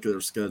haven't looked at their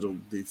schedule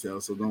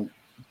details, so don't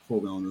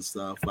quote me on this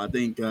stuff. But I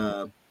think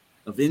of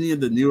any of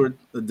the newer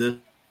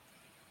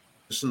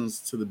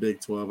additions to the Big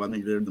 12, I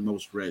think they're the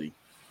most ready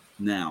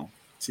now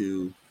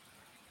to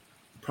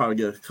probably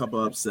get a couple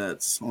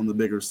upsets on the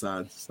bigger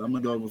side. So I'm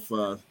gonna go with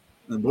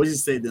And Boise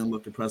State didn't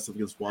look impressive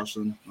against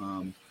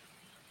Washington.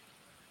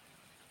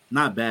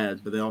 Not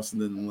bad, but they also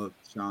didn't look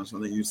challenged. I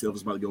think UCF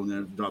was about to go in there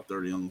and drop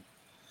 30 on them.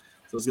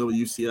 So let's go with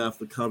UCF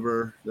to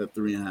cover that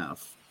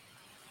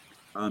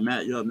 3.5.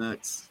 Matt, you up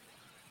next.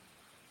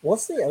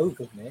 What's the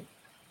over, Nick?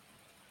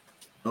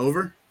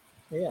 Over?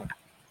 Yeah,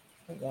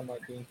 I think that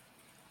might be.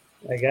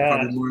 I got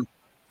Probably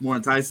more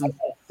enticing.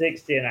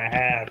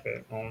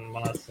 60.5 on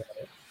my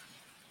side.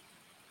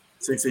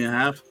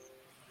 60.5.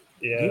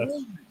 Yeah.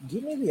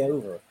 Give me the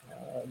over.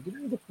 Give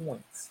me the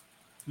points.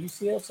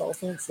 UCF's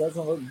offense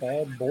doesn't look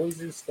bad.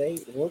 Boise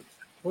State looked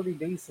pretty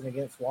decent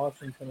against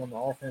Washington on the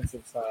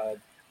offensive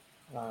side.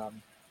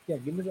 Yeah,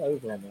 give me the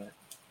over on that.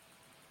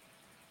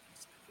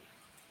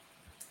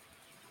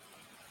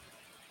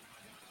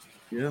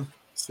 Yeah,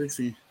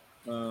 60.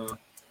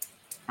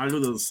 I go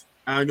those.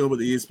 I go with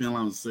the ESPN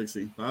line with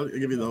 60. I'll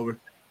give you the over.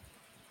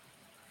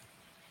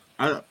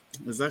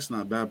 It's actually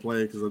not a bad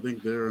play because I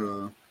think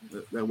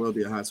that will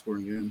be a high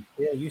scoring game.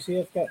 Yeah,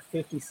 UCF got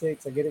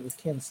 56. I get it was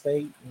Kent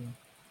State,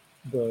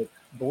 but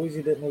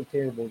Boise didn't look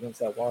terrible against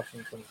that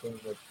Washington team.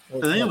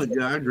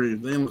 I agree.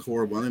 They didn't look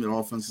horrible. I think their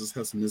offense just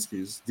has some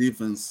miscues.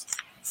 Defense.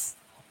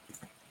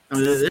 I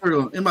mean,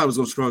 anybody was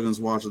going to struggle against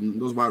Washington.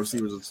 Those wide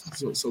receivers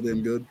are so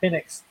damn good.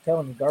 Penix,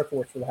 telling me dark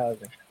horse for the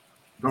Heisman.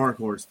 Dark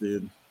horse,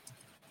 dude.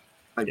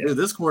 Dude,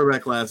 this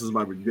quarterback class is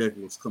about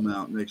ridiculous coming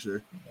out next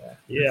year.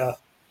 Yeah.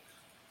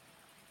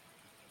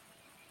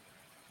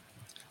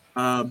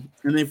 And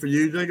then for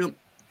you, Jacob,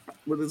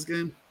 with this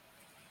game?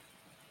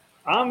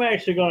 I'm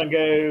actually going to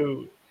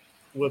go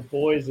with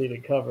Boise to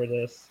cover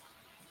this.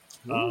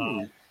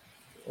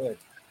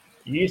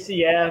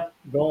 UCF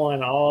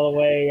going all the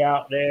way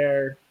out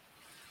there,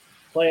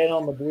 playing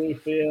on the blue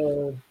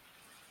field.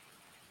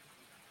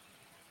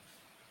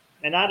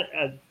 And I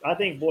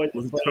think Boise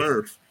with played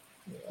turf.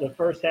 The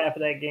first half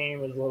of that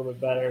game was a little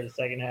bit better. The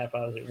second half,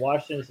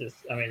 Washington's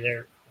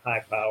they're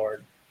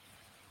high-powered,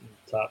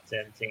 top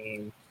 10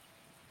 team.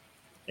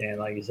 And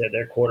like you said,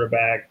 their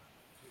quarterback,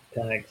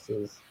 Penix,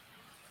 isn't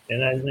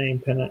that his name,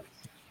 Penix?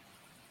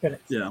 Penix.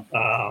 Yeah.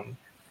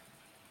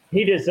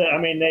 He just,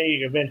 they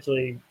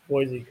eventually,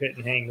 Boise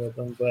couldn't hang with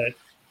them. But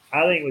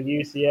I think with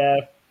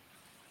UCF,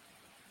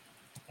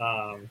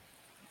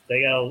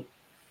 they got a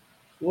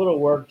little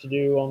work to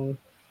do on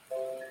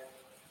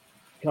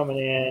coming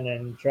in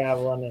and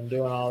traveling and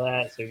doing all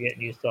that, so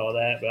getting used to all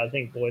that. But I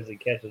think Boise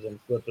catches them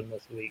flipping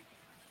this week.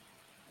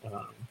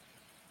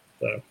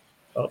 So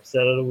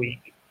upset of the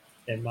week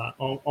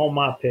on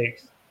my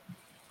picks.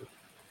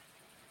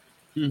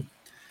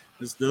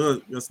 Let's do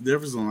it. That's the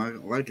difference. I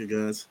like it,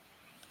 guys.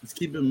 Let's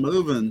keep it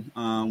moving.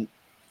 Our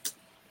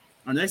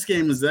next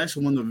game is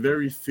actually one of the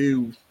very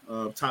few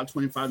top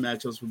 25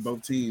 matchups for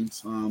both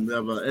teams. We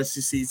have a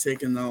SEC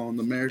taking on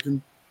the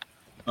American.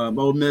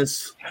 Ole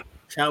Miss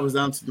travels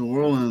down to New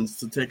Orleans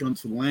to take on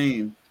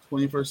Tulane,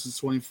 20 versus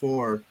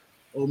 24.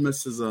 Ole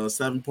Miss is a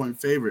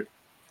 7-point favorite.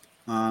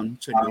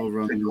 Check the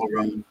over on the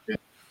game.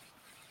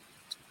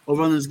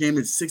 Over on this game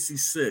is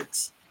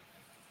 66.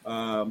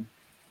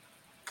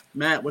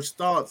 Matt, what's your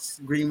thoughts?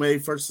 Green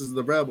Wave versus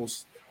the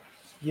Rebels.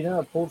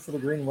 I pulled for the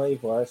Green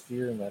Wave last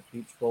year in that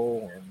Peach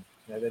Bowl, and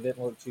they didn't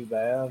look too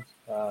bad.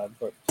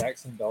 But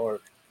Jackson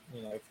Dart,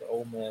 for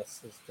Ole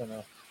Miss is going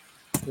to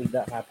lead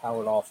that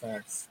high-powered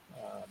offense.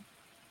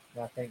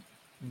 And I think,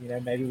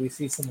 maybe we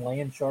see some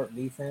land sharp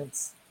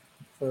defense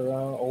for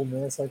Ole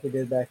Miss like we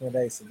did back in the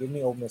day. So give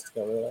me Ole Miss to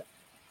cover that.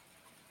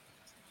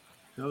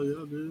 Hell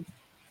yeah, dude.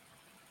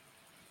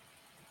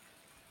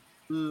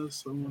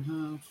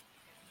 7.5.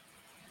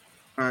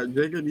 All right,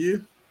 Jacob,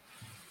 you?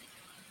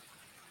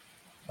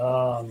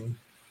 I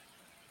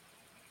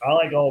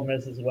like Ole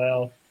Miss as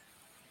well.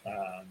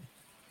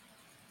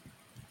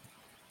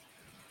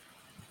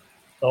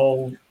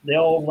 The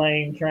old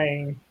Lane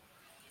train.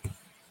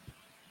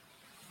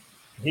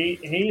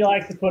 He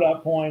likes to put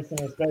up points,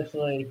 and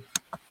especially,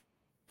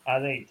 I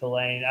think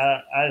Tulane.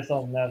 I just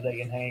don't know if they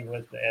can hang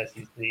with the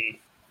SEC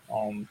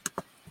on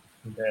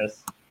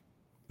this.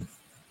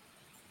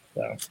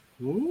 So.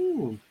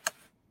 Ooh.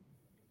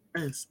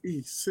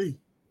 SEC.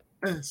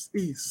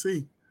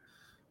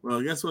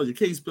 Well, guess what? You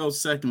can't spell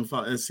second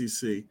without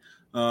SEC.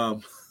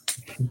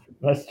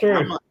 That's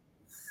true.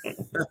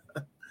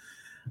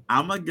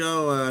 I'm going to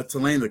go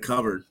Tulane to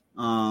cover.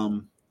 I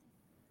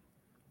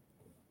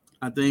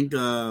think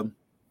damn,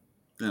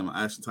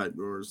 I actually typed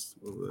yours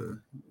over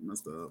there.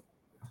 Messed up.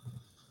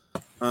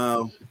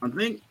 I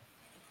think,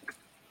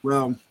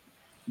 well,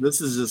 this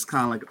is just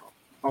kind of like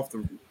off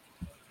the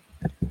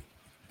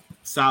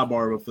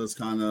sidebar with this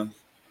kind of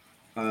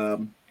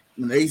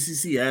when the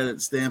ACC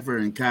added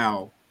Stanford and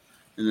Cal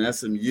and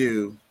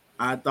SMU,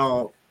 I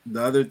thought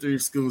the other three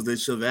schools they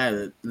should have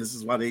added, and this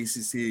is why the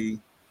ACC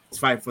is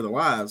fighting for their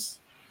lives,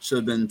 should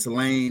have been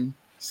Tulane,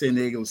 San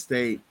Diego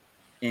State,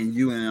 and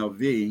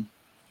UNLV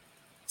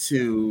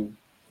to,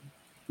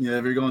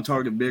 if you're going to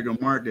target bigger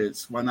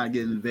markets, why not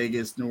get in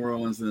Vegas, New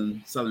Orleans,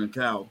 and Southern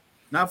Cal?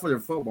 Not for their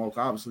football,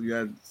 obviously you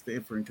had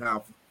Stanford and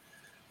Cal.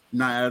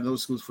 Not adding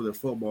those schools for their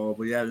football,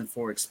 but you added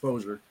for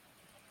exposure.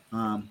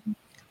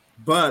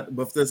 But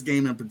with this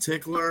game in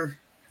particular,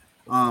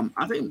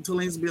 I think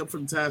Tulane's gonna be up for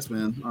the task,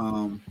 man.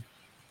 I'm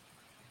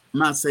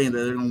not saying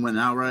that they're gonna win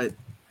outright,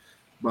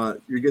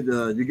 but you get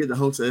the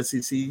host of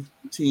SEC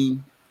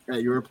team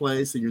at your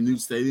place in your new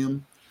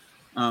stadium.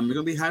 You're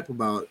gonna be hype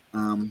about it.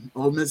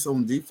 Ole Miss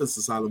on the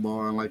defensive side of the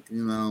ball,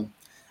 and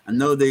I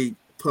know they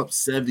put up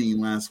 70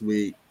 last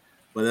week,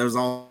 but there was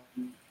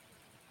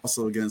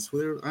also against I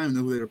don't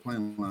know who they were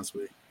playing last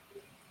week.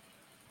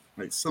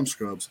 Like some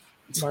scrubs.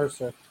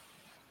 Mercer.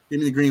 Give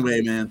me the Green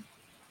Bay, man.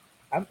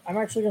 I'm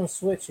actually going to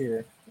switch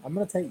here. I'm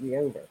going to take the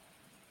over.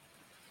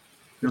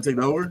 You gonna take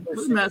the over?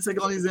 What's Matt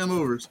take all these damn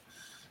overs?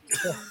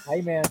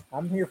 Hey man,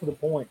 I'm here for the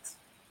points.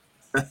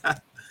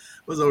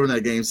 What's over in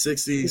that game?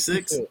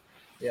 66?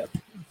 Yep.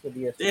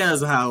 Yeah,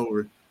 that's a high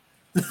over.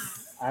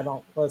 I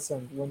don't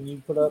listen when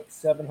you put up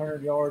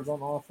 700 yards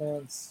on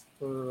offense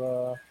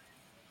for,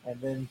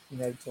 and then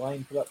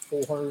Tulane put up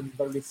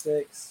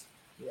 436.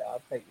 Yeah,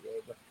 I'll take the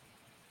over.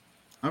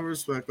 I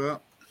respect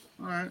that.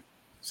 All right,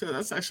 so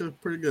that's actually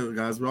pretty good,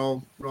 guys. We're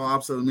all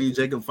opposite of me and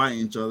Jacob fighting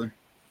each other.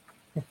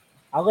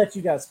 I'll let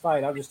you guys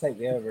fight. I'll just take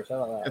the over. So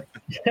how about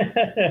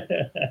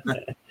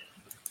that?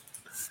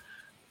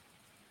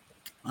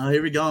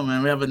 Here we go,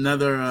 man. We have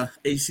another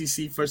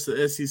ACC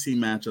versus SEC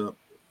matchup.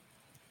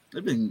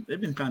 They've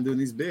been kind of doing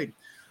these big.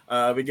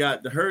 We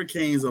got the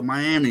Hurricanes of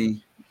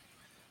Miami.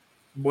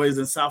 Boys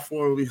in South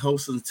Florida will be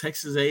hosting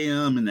Texas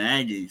A&M and the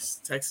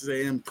Aggies. Texas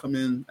A&M come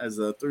in as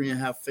a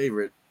 3.5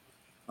 favorite.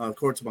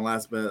 According to my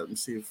last bet, let me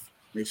see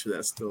make sure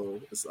that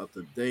still is up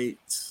to date.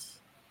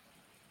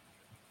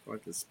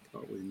 Like it's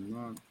probably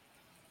not.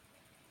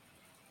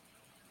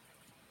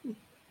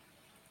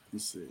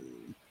 Let's see.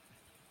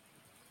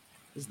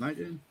 It's night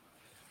game.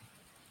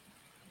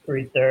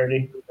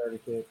 3:30.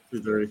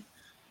 2:30.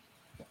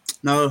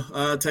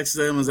 No, Texas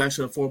A&M is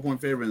actually a 4-point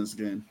favorite in this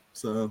game.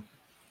 So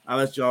I'll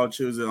let y'all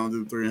choose it. I'll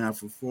do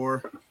 3.5 or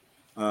 4.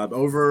 The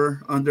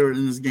over under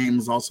in this game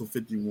is also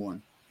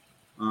 51.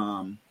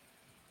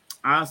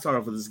 I start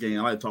off with this game.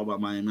 I like to talk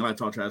about Miami. I like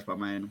to talk trash about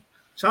Miami.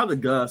 Shout out to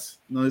Gus.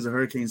 I know he's a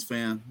Hurricanes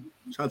fan.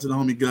 Shout out to the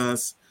homie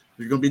Gus. If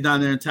you're gonna be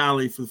down there in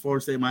Tally for the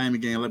Florida State Miami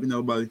game, let me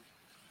know, buddy. I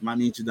might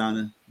meet you down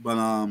there.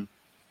 But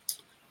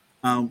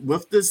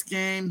with this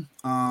game,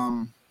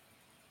 I'm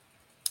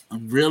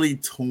really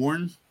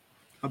torn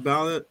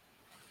about it.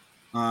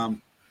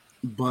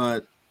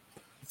 But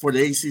for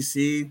the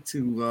ACC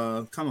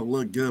to kind of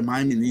look good,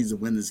 Miami needs to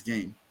win this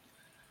game.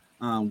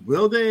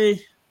 Will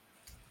they?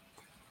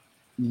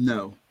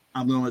 No.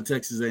 I'm going with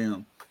Texas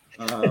A&M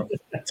to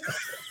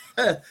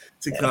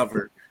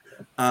cover.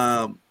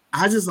 I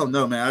just don't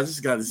know, man. I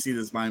just got to see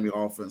this Miami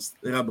offense.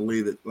 They got to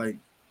believe it. Like,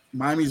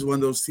 Miami's one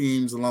of those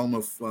teams along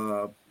with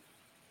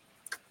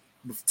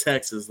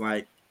Texas.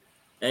 Like,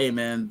 hey,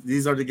 man,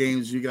 these are the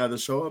games you got to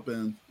show up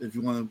in if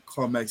you want to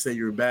call back, say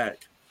you're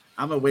back.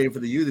 I've been waiting for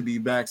the U to be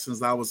back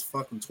since I was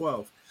fucking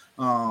 12.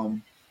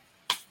 We're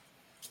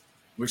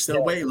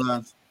still waiting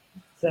on.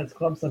 Since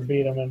Clemson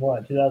beat them in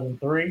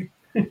 2003?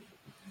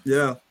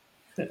 Yeah.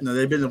 No,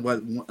 they've been to I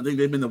think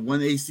they've been to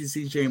one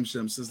ACC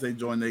championship since they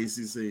joined the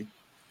ACC,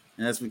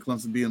 and that's when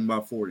Clemson beat them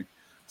by 40.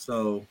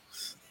 So,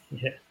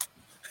 yeah,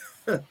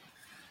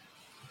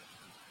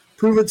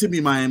 prove it to me,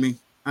 Miami.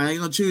 I ain't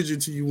gonna choose you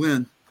till you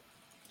win.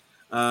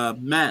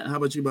 Matt, how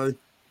about you, buddy?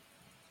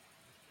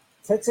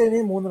 Texas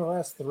A&M won their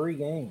last 3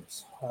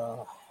 games.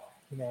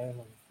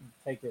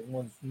 Take it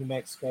one's New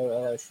Mexico,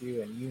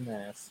 LSU, and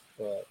UMass,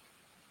 but.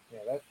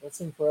 Yeah,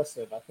 that's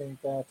impressive. I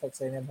think Texas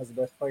A&M has the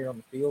best player on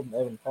the field, and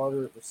Evan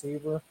Carter at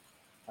receiver.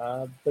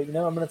 But I'm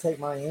going to take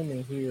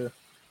Miami here.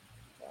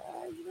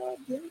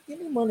 Give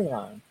me money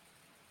line.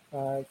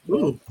 I'm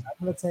going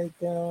to take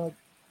Tyler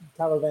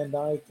Van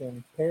Dyke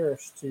and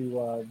Parrish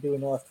to do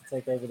enough to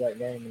take over that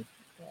game, and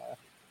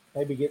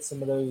maybe get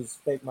some of those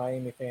fake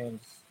Miami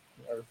fans.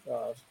 Or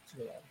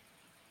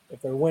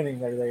if they're winning,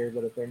 they're there,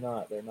 but if they're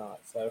not, they're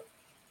not. So,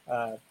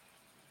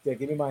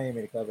 give me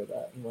Miami to cover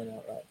that and win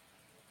outright.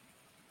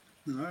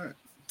 All right.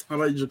 How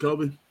about you,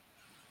 Jacoby?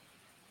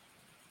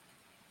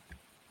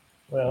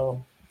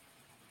 Well,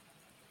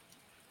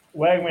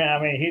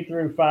 Wegman, he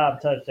threw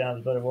 5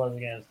 touchdowns, but it was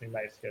against New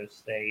Mexico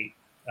State.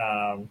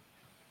 I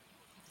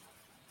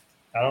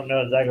don't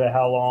know exactly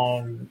how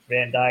long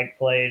Van Dyke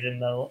played in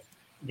the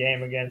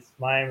game against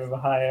Miami of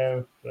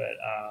Ohio, but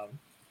I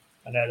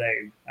know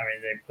they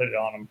put it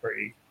on him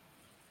pretty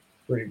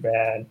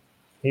bad.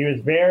 He was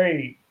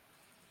very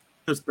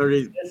It's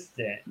 30.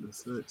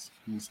 consistent.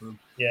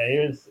 Yeah, he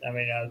was. I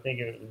think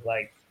it was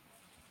like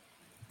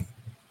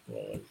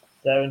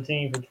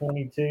 17 for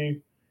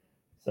 22.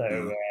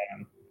 So,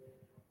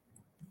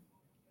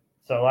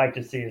 so I like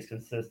to see his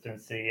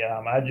consistency.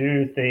 I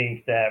do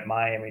think that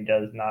Miami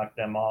does knock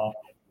them off.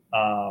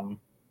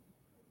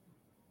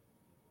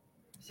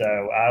 So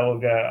I will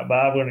go, but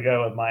I'm going to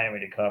go with Miami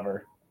to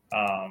cover.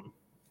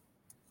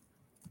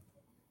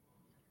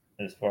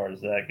 As far as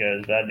that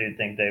goes, but I do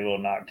think they will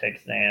knock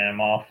Texas A&M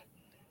off.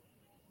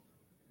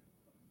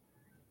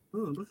 Oh,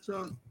 look at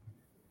y'all.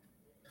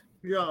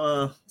 We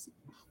got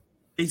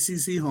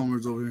ACC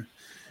homers over here.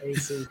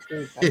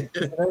 ACC.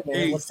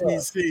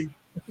 ACC.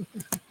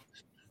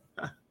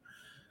 All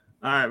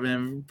right,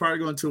 man. Probably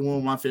going to one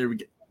of my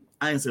favorite.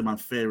 I didn't say my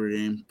favorite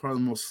game.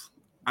 Probably the most.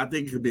 I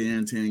think it could be an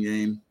entertaining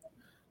game.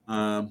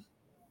 We're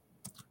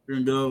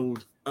gonna go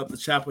up to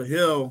Chapel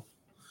Hill.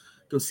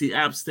 Go see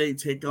App State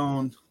take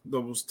on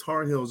those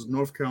Tar Heels of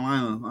North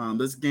Carolina.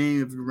 This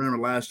game, if you remember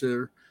last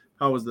year,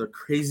 probably was the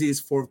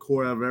craziest fourth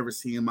quarter I've ever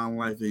seen in my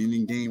life in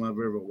any game I've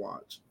ever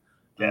watched.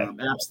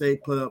 App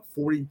State put up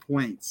 40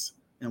 points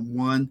in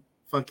one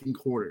fucking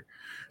quarter.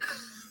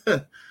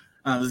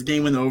 This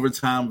game went to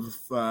overtime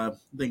with, I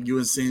think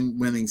UNC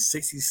winning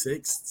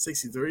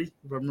 66-63, if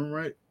I remember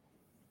right.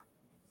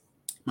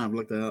 Might have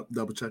looked that up,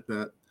 double check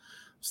that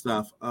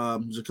stuff.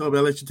 Jacoby,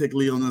 I'll let you take a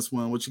lead on this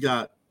one. What you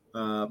got?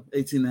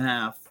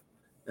 18.5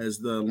 as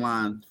the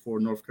line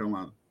for North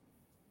Carolina.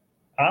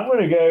 I'm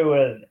going to go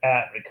with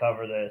App to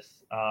cover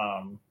this.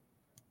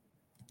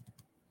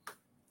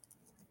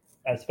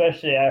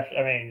 Especially after,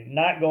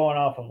 not going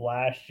off of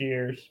last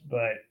year's,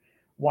 but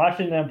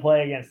watching them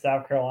play against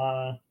South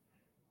Carolina,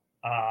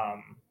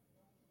 I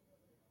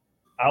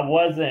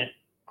wasn't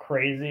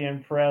crazy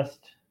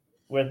impressed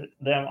with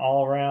them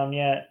all around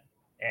yet.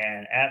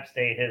 And App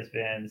State has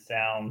been a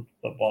sound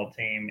football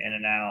team in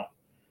and out.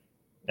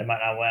 They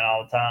might not win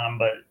all the time,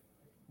 but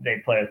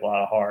they play with a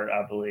lot of heart,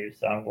 I believe.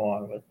 So I'm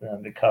going with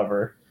them to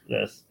cover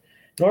this.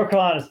 North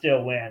Carolina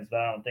still wins, but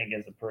I don't think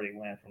it's a pretty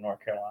win for North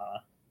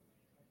Carolina.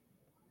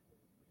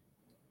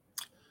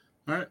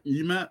 All right,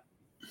 you, Matt?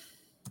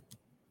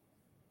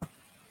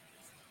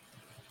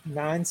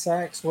 9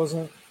 sacks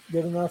wasn't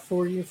good enough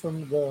for you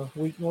from the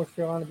weak North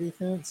Carolina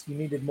defense? You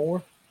needed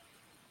more?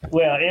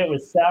 Well, it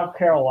was South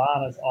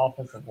Carolina's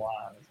offensive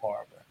line is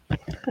horrible.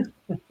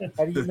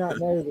 How do you not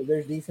know that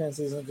their defense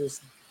isn't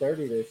just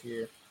dirty this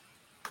year?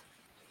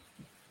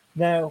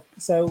 No.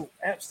 So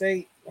App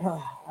State,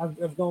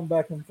 I've gone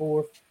back and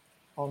forth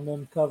on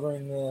them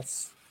covering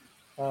this.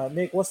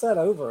 Nick, what's that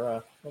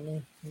over? Let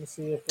me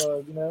see if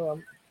I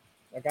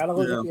gotta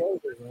look at the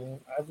overs, man.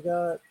 I've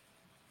got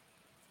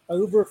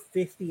over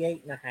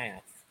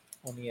 58.5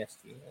 on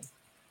ESPN.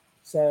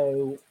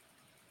 So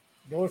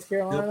North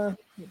Carolina,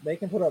 they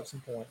can put up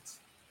some points.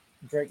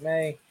 Drake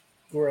May,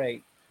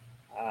 great.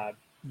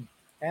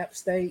 App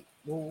State,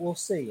 we'll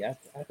see. I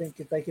think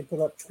if they could put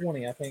up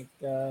 20, I think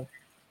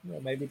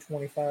maybe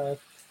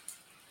 25.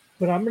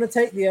 But I'm going to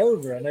take the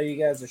over. I know you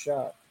guys are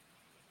shocked.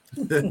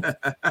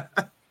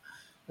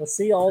 Let's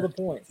see all the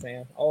points,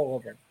 man. All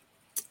of them.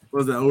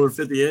 Was that over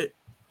 58?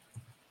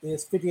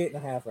 It's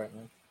 58.5 right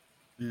now.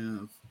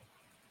 Yeah.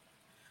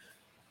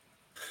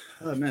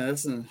 Oh man,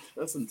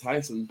 that's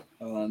enticing.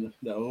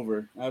 The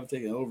over. I haven't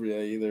taken over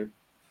yet either.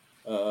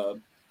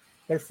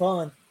 They're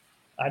fun.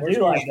 I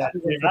do like that.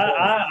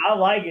 I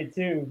like it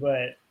too,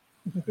 but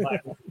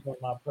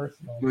my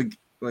personal.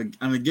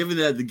 Given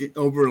that the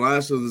over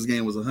last of this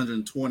game was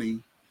 120,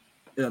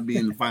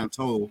 being the final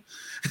total.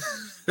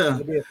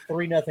 It'll be a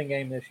 3-0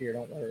 game this year.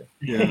 Don't worry.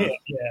 Yeah.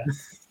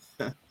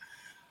 Yeah.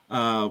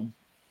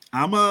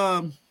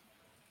 I'm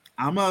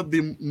gonna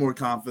be more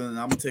confident.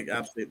 I'm gonna take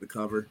App State to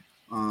cover.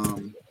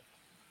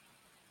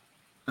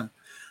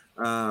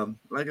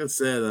 Like I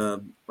said,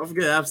 don't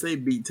forget App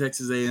State beat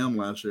Texas A&M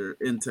last year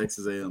in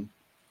Texas A&M.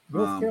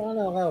 North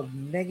Carolina allowed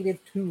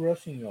 -2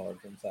 rushing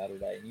yards on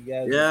Saturday. And you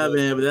guys,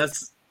 man, but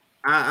that's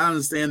I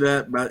understand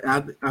that, but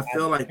I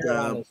feel like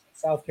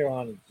South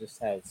Carolina just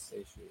has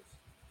issues.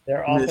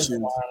 Their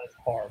offensive line is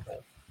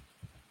horrible.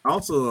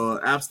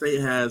 Also, App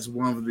State has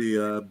one of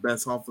the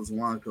best offensive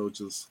line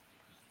coaches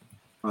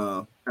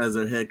as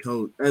a head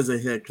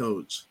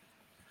coach.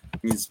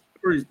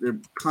 They're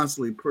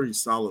constantly pretty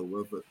solid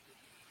with it.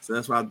 So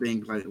that's why I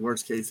think, like,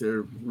 worst case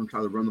here, we're going to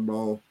try to run the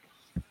ball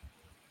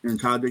and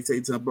try to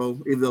dictate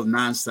tempo. Even though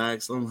 9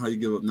 sacks, I don't know how you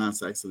give up 9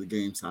 sacks to the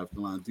game, South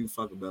Carolina. Do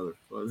fucking better.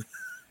 But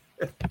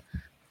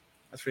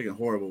that's freaking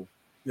horrible.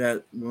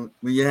 That when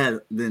you had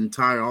the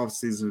entire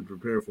offseason to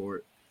prepare for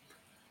it.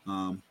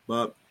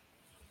 But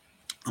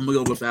I'm going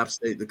to go with App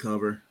State to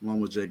cover,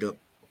 along with Jacob.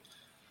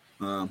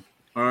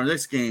 Our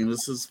next game,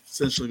 this is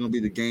essentially going to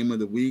be the game of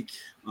the week.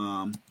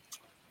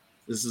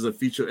 This is a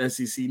future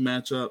SEC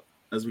matchup,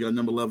 as we got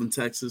number 11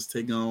 Texas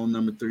taking on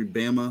number 3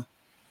 Bama.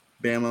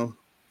 Bama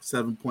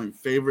 7-point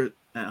favorite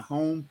at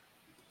home.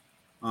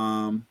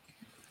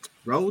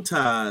 Roll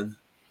Tide,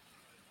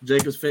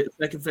 Jacob's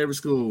second favorite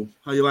school.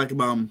 How you like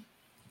about them?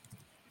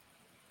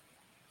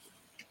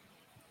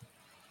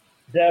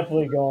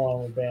 Definitely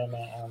going with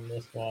Bama on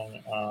this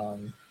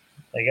one.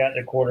 They got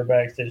the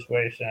quarterback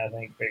situation, I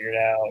think, figured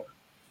out.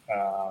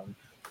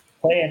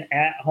 Playing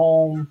at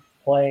home,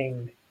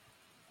 playing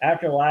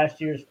after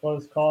last year's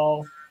close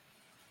call,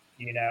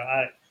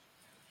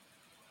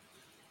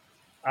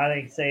 I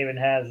think Saban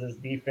has his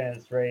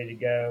defense ready to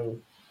go,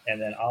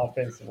 and then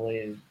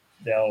offensively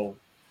they'll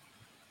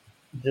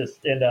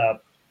just end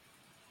up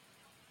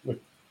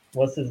with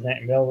what's his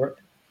name, Milroe.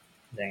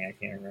 Dang, I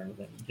can't remember his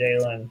name.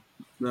 Jalen.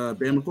 The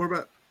Bama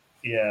quarterback.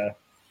 Yeah,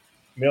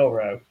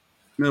 Milroe.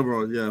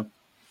 Yeah.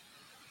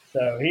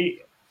 So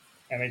 3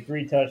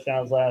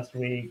 touchdowns last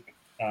week.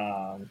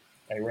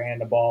 They ran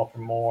the ball for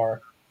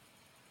more.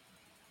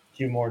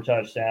 2 more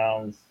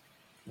touchdowns.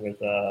 with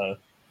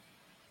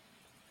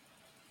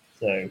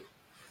so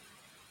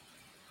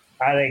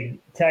I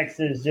think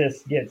Texas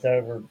just gets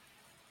over.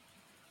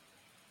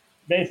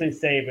 Basically,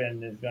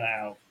 Saban is going to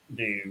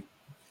outdo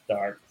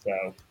Stark.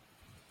 So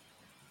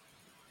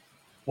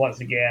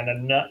once again,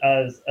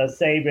 a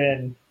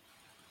Saban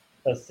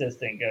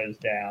assistant goes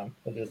down,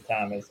 but this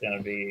time it's going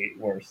to be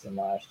worse than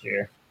last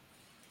year.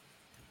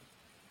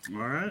 All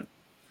right.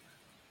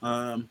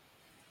 How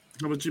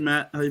about you,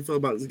 Matt? How do you feel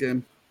about this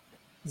game?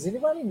 Does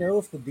anybody know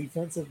if the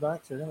defensive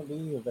backs are going to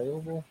be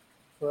available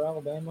for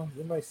Alabama? Has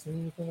anybody seen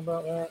anything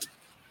about that?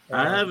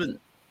 I haven't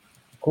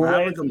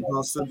Kool-Aid, come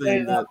across something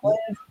Kool-Aid that. not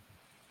playing?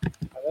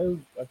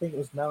 I think it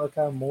was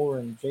Malachi Moore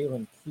and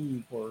Jalen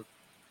Key were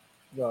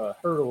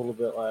hurt a little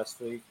bit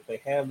last week, but they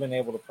have been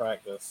able to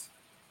practice.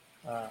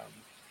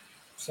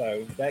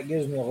 So that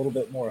gives me a little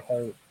bit more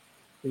hope.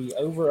 The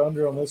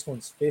over-under on this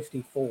one's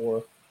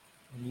 54.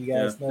 And you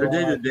guys know they're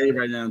day-to-day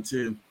right now,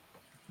 too.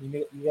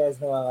 You guys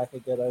know I like a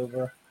good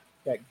over.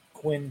 Got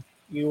Quinn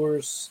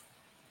Ewers.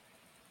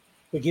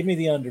 But give me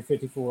the under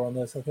 54 on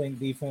this. I think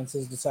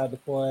defenses decide to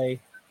play.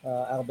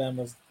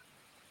 Alabama's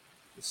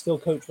still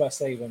coached by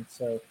Saban,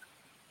 so.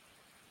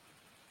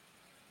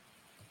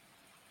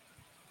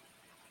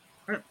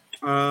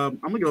 I'm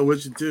gonna go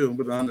with you too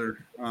with the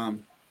under. I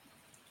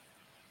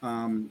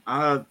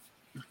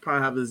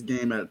probably have this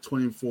game at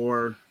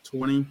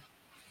 24-20.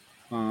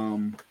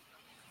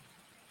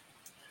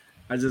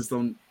 I just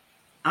don't.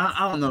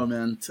 I don't know,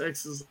 man.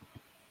 Texas.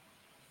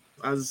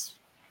 I just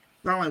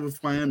not like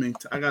with Miami.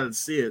 I gotta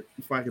see it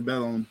before I can bet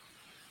on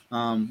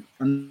them.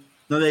 I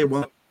know they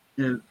won't.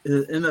 It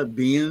ended up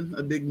being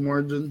a big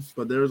margin,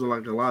 but there's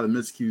like a lot of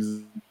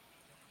miscues.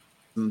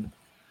 And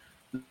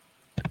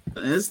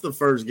it's the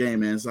first game,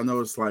 man. So I know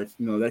it's like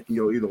that can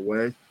go either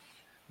way.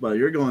 But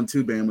you're going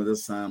to Bama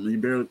this time. You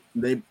barely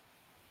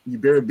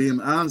beat them.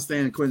 I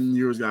understand Quentin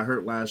Ewers got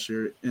hurt last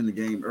year in the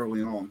game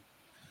early on,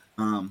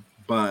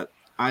 but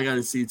I got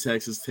to see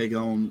Texas take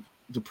on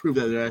to prove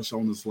that they're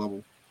actually on this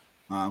level.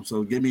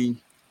 So give me.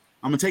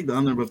 I'm gonna take the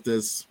under with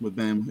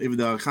Bama, even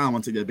though I kind of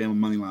want to take that Bama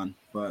money line,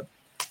 but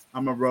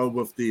I'm gonna roll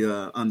with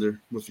the under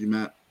with you,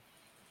 Matt.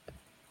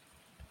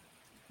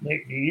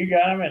 Nick, you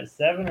got him at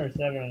 7 or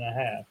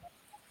 7.5?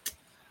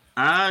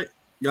 I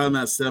got him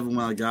at 7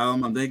 when I got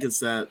him. I think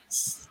it's about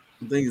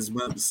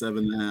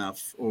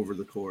 7.5 over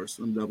the course.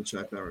 Let me double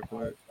check that real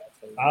quick.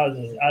 I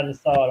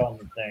just saw it on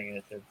the thing and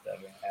it said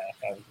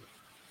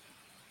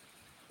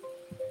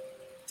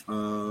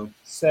 7.5.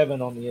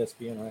 7 on the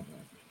ESPN right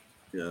now.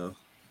 Yeah.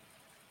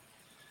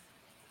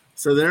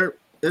 So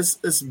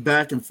it's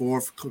back and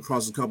forth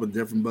across a couple of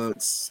different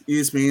books.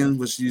 ESPN,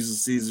 which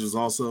uses Caesars,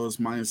 also is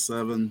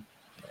 -7.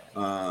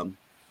 I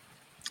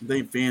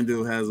think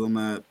FanDuel has them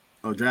at,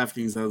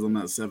 DraftKings has them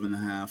at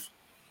 7.5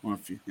 on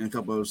a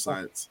couple other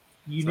sites.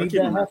 You need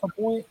that half a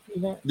point?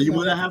 Do you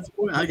want that half a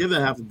point? I give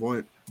that half a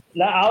point.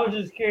 No, I was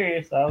just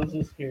curious.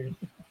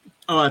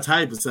 Oh, I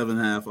typed at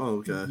 7.5. Oh,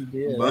 okay. You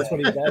did. That's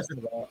what he was asking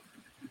about.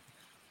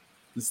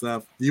 And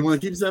stuff. Do you want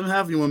to keep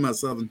 7.5 or you want him at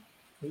 7?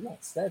 He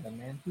wants 7,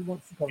 man. He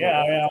wants to cover.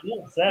 Yeah, I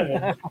want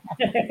 7.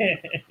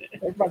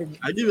 Everybody.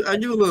 I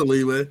give a little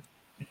leeway.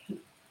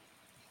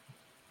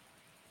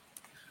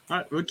 All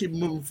right, we'll keep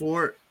moving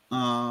forward.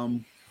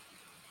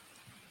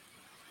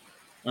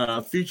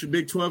 Future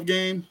Big 12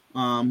 game.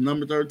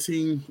 Number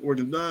 13,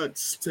 Oregon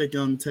Ducks take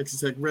on Texas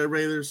Tech Red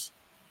Raiders.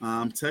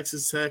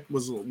 Texas Tech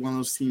was one of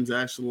those teams that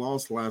actually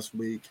lost last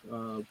week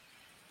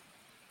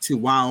to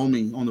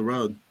Wyoming on the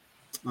road.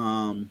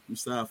 And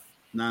stuff.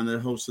 Now they're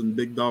hosting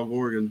Big Dog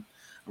Oregon.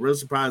 I'm really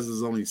surprised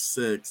there's only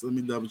 6. Let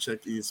me double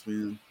check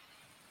ESPN.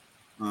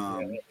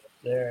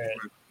 They're at,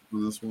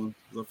 on this one.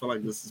 I feel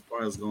like this is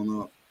probably going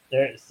up.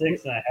 They're at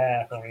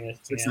 6.5 on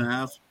ESPN.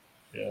 6.5?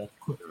 Yeah.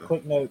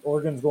 Quick note: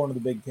 Oregon's going to the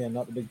Big 10,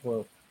 not the Big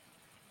 12.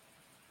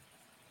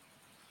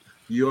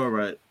 You are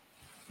right.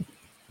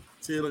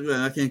 See, look at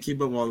that. I can't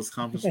keep up all this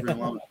conference.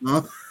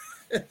 No?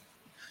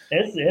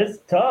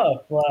 It's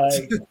tough.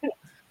 Like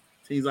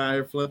teams out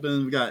here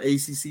flipping. We got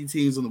ACC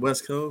teams on the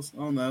West Coast.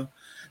 I don't know.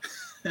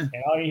 And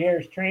all you hear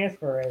is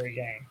transfer every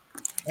game.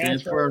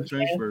 Transfer.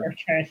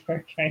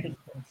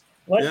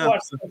 Let's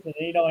watch this and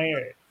you don't hear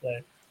it. So.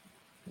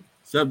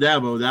 Except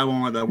Dabo. That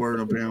won't like that word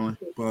apparently.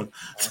 But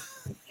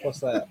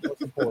what's that? What's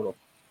the portal?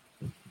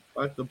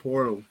 Like the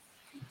portal.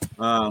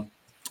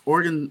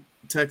 Oregon,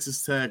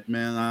 Texas Tech,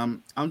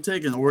 man. I'm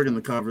taking Oregon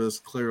to cover this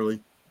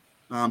clearly.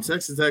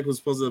 Texas Tech was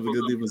supposed to have a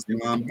good defense.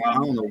 I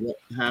don't know what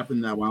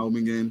happened in that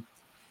Wyoming game.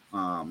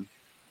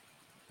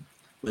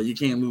 But you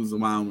can't lose to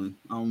Wyoming.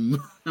 We're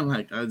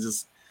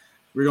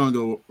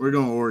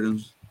going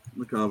Oregon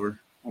to cover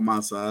on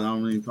my side. I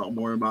don't really talk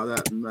more about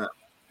that than that.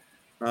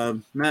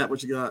 Matt,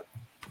 what you got?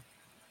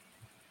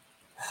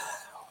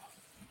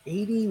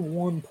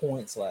 81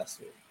 points last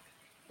week.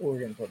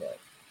 Oregon put up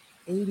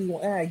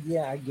 81.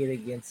 Yeah, I get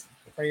against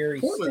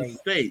Portland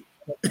State.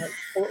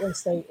 Portland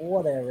State,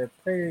 whatever.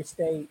 Prairie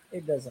State,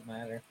 it doesn't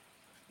matter.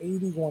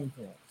 81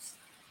 points.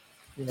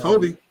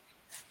 Kobe.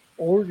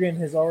 Oregon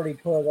has already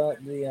put up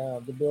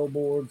the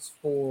billboards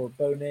for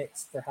Bo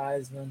Nix for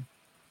Heisman.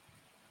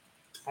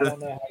 I don't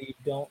know how you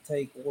don't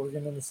take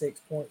Oregon in the 6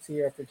 points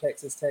here after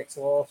Texas Tech's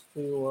loss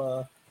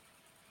to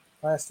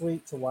last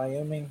week to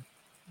Wyoming.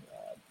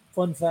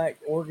 Fun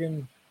fact: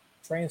 Oregon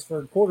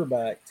transferred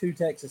quarterback to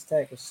Texas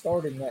Tech was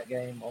starting that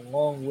game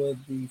along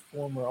with the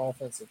former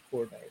offensive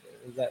coordinator.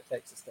 Is that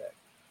Texas Tech?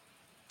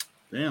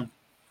 Damn.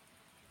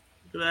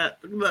 Look at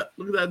that.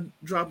 Look at that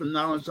dropping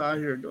knowledge out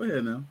here. Go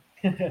ahead now.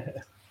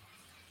 We're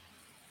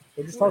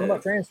just talking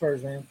about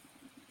transfers, man.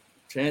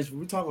 Transfer.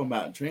 We're talking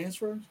about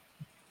transfers?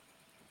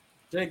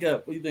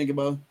 Jacob, what do you think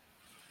about?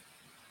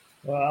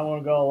 Well, I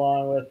want to go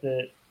along with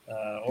it.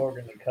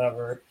 Oregon to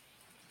cover.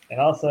 And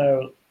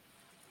also,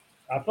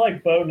 I feel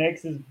like Bo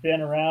Nix has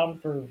been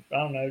around for, I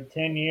don't know,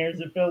 10 years,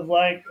 it feels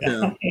like.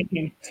 Yeah.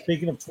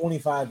 Speaking of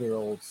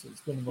 25-year-olds, it's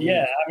been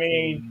yeah, I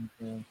mean,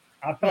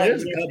 I feel like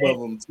there's a couple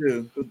of them,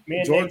 too.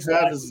 George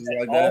Travis is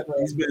like that.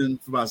 He's been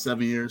for about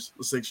 7 years,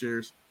 6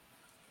 years.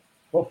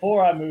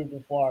 Before I moved to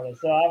Florida.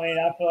 So, I mean,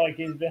 I feel like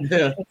he's been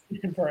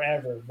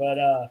forever. But,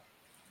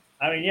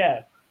 I mean,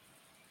 yeah,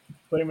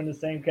 put him in the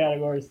same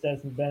category as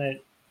Stetson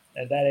Bennett.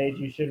 At that age,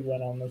 you should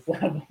win on this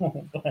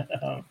level. But,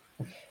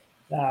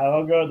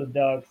 I'll go with the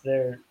Ducks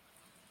there.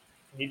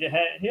 He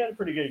had a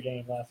pretty good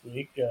game last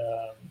week.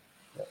 But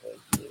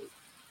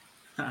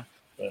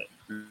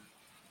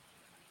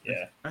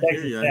yeah,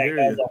 Texas Tech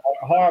has a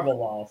horrible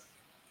loss.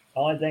 The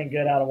only thing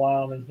good out of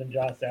Wyoming has been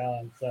Josh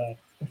Allen. So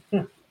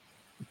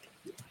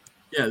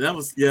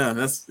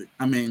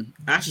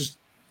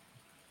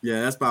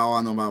that's about all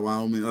I know about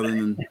Wyoming, other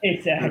than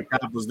exactly. the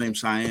capital's named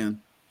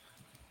Cheyenne.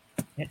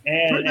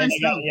 And they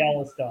got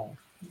Yellowstone.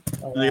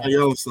 They got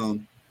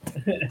Yellowstone.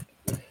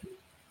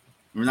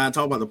 We're not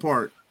talking about the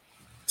park.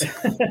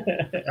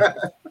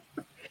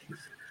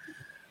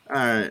 All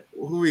right,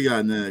 who we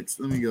got next?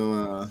 Let me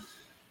go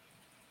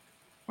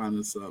find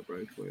this up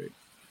right quick.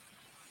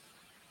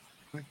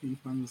 How can you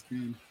find this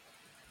game?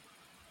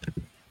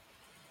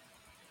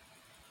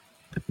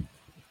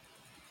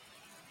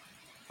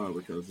 Oh,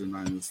 because they're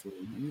not in this little.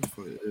 I'm just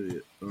fucking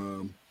idiot.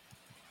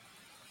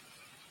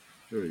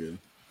 There we go.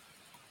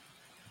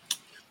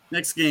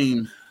 Next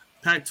game,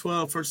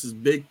 Pac-12 versus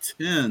Big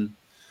Ten.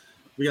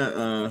 We got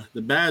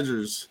the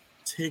Badgers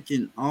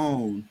taking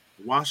on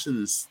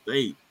Washington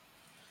State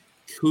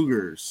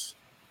Cougars.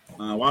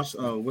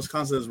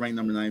 Wisconsin is ranked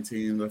number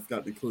 19. I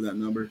forgot to include that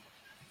number.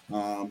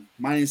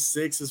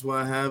 -6 is what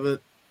I have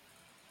it.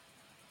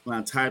 When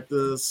I type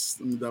this,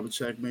 let me double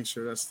check, make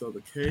sure that's still the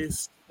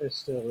case. It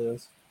still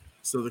is.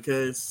 Still the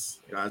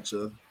case?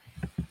 Gotcha.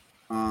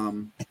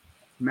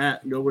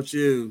 Matt, go with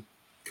you.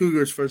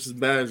 Cougars versus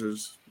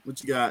Badgers.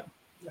 What you got?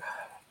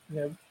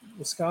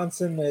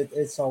 Wisconsin,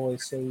 it's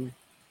always so,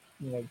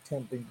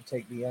 tempting to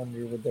take the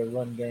under with their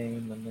run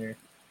game and their,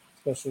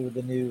 especially with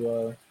the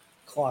new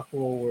clock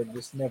rule where it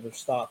just never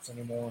stops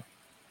anymore.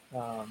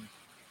 Chaz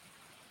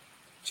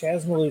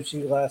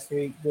Malucci last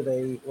week did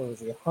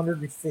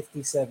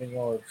 157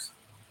 yards.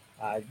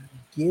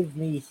 Give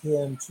me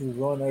him to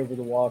run over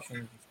the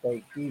Washington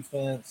State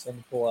defense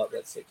and pull out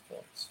that 6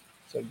 points.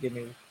 So give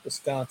me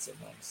Wisconsin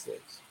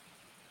 -6.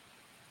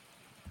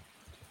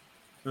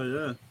 Oh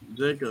yeah,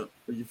 Jacob,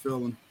 what you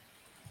feeling?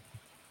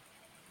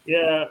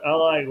 Yeah, I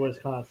like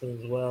Wisconsin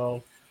as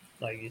well.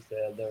 Like you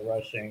said, they're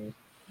rushing,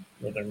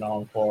 what they're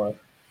known for.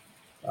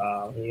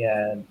 He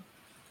had,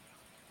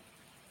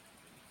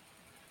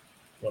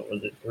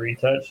 3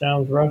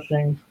 touchdowns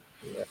rushing?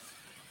 Yeah.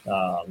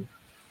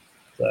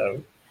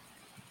 So,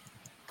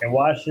 in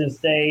Washington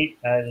State,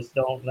 I just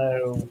don't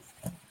know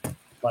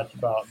much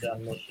about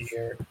them this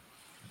year.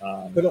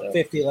 Put up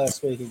 50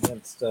 last week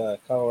against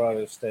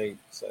Colorado State,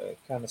 so it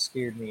kind of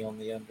scared me on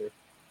the under.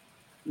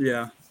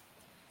 Yeah.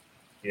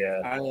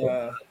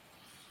 Yeah.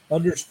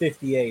 Under's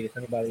 58 if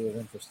anybody was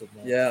interested in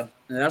that. Yeah,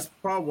 and that's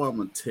probably what I'm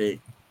going to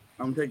take.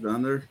 I'm going to take the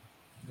under.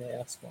 Yeah,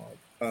 that's smart.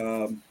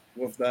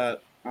 With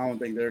that, I don't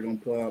think they're going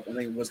to put up. I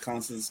think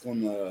Wisconsin's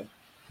going to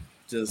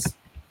just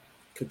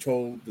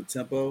control the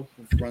tempo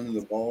of running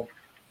the ball.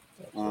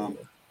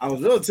 I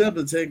was really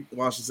tempted to take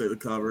Washington State to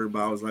cover,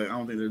 but I was like, I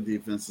don't think their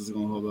defense is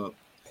going to hold up.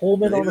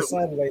 Pullman on a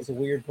Saturday is a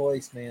weird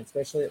place, man,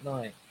 especially at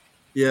night.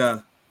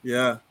 Yeah.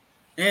 And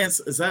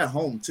it's at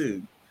home,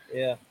 too.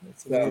 Yeah.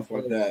 It's stuff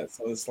like that.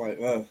 So it's like,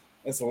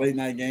 that's a late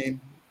night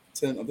game. I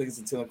think it's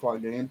a 10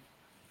 o'clock game.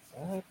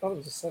 I thought it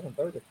was a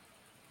 7:30. It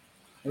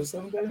was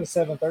 7:30? It's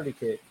a 7:30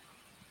 kick.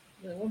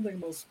 Yeah, one thing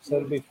most. So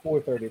it'll be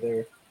 4:30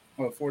 there.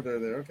 Oh,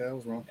 4:30 there. Okay, I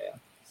was wrong. Yeah.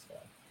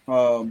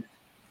 So.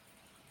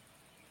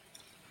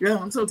 Yeah,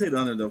 I'm still taking the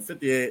under, though.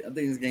 58. I think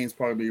this game's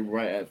probably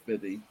right at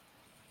 50.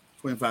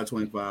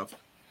 25-25.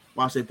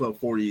 Watch they put up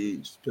 40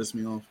 each. Piss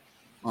me off.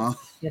 I'm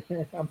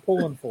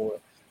pulling for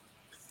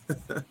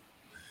it.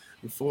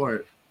 Before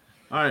it.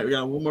 All right, we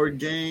got one more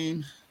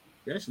game.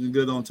 We're actually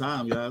good on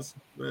time, guys.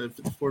 We're at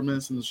 54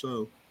 minutes in the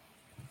show.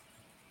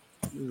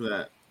 Look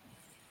at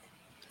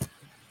that.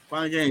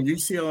 Final game,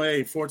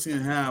 UCLA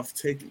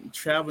 14.5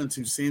 traveling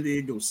to San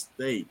Diego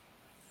State.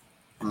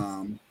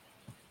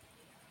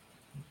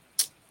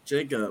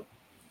 Jacob,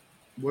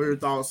 what are your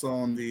thoughts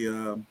on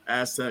the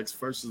Aztecs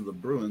versus the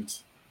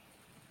Bruins?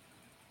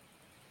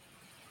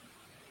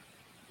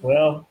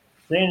 Well,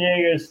 San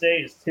Diego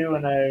State's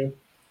 2-0.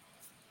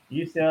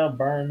 UCLA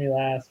burned me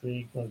last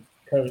week with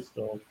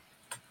Coastal.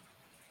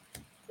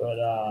 But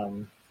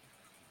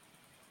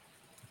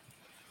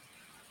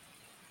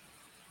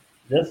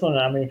this one,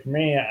 I mean, for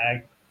me,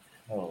 I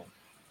don't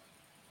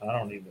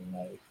even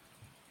know.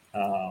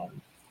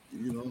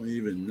 You don't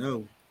even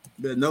know.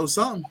 Better know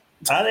something.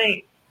 I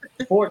think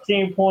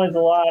 14 points a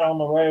lot on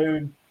the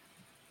road.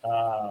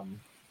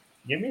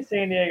 Give me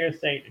San Diego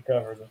State to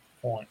cover the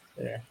points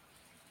there.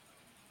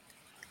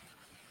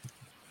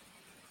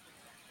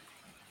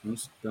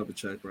 Let's double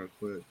check real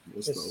quick.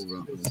 What's the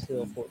over? It's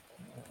still 14.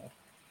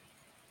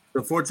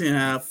 The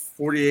 14.5,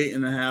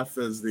 48.5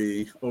 is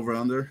the over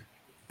under.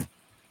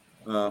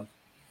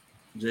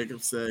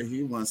 Jacob said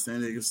he wants San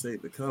Diego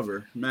State to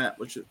cover. Matt,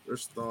 what's your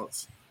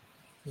thoughts?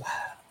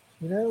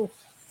 You know,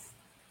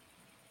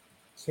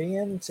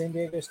 can San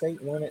Diego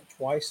State win it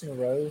twice in a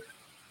row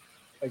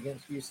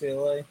against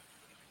UCLA?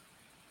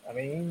 I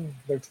mean,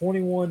 they're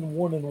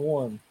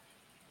 21-1-1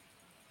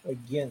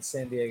 against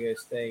San Diego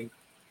State.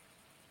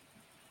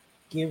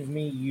 Give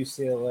me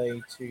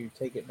UCLA to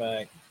take it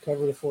back,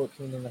 cover the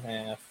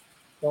 14.5.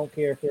 Don't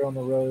care if they're on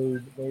the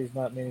road. There's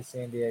not many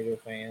San Diego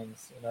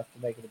fans enough to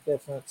make it a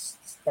difference.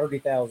 It's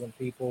 30,000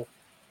 people.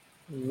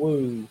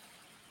 Woo.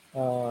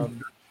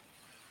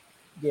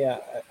 Yeah,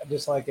 I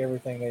just like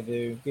everything they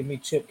do. Give me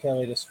Chip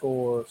Kelly to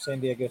score. San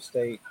Diego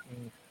State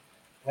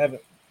they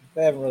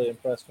haven't really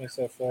impressed me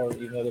so far,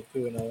 even though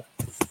they're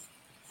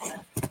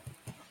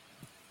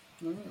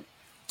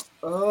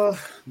 2-0.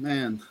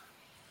 Man,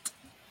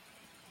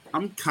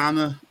 I'm kind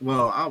of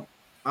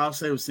I'll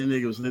say with San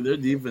Diego State, their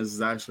defense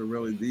is actually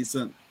really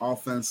decent.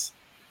 Offense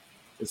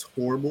is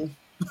horrible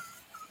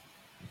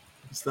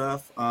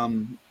stuff.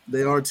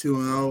 They are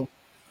 2-0,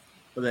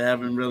 but they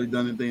haven't really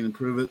done anything to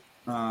prove it.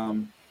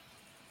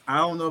 I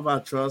don't know if I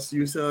trust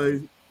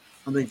UCLA.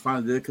 I think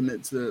finally did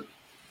commit to the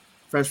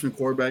freshman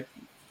quarterback,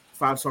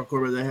 5-star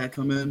quarterback they had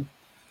come in.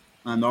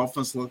 And the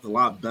offense looked a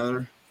lot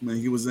better when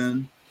he was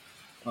in.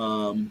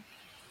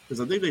 Because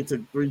I think they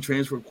took 3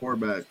 transfer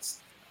quarterbacks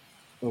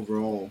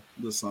overall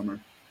this summer.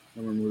 I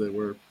don't remember who they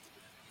were.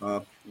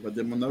 But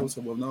didn't know,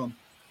 so we'll know.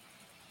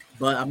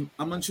 But I'm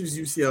going to choose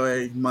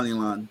UCLA money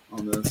line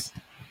on this.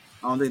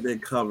 I don't think they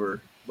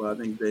cover, but I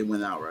think they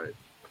win outright.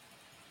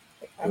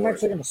 I'm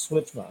actually going to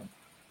switch mine,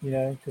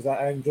 because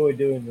I enjoy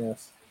doing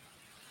this.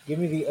 Give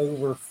me the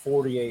over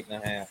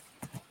 48.5.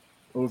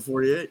 Over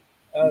 48?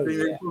 Oh, you think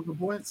yeah. they put the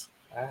points?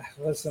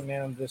 Listen,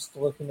 man, I'm just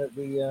looking at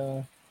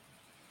the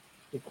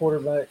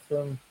quarterback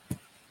from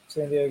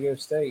San Diego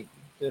State.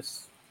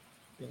 Just,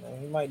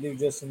 he might do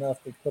just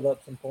enough to put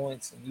up some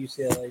points in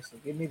UCLA. So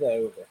give me the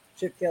over.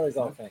 Chip Kelly's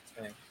offense,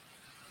 man.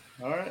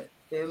 All right,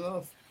 fair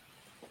enough.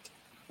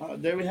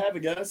 There we have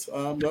it, guys.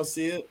 Y'all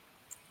see it.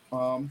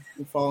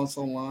 Follow us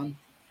online.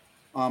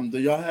 Do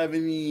y'all have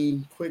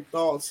any quick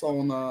thoughts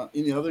on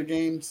any other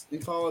games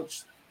in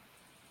college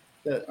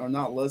that are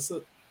not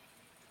listed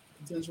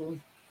potentially?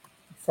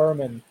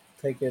 Furman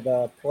take it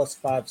plus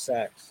 5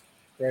 sacks.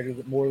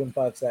 More than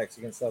 5 sacks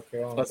against South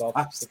Carolina. Plus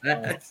 5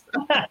 sacks.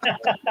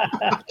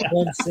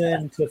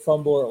 Clemson to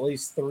fumble at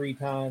least 3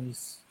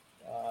 times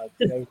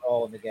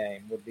overall in the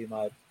game would be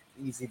my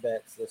easy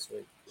bets this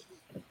week.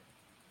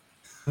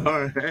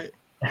 All right.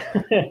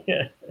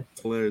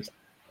 Hilarious.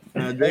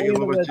 Jacob,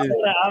 what about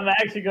you? I'm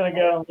actually going to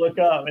go and look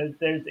up if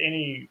there's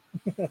any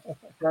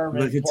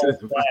Furman plus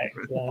sacks.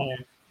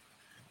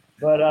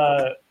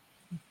 But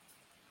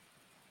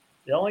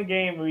the only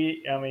game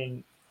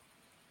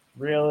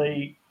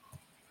really,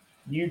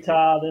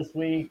 Utah this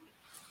week,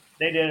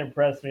 they did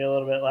impress me a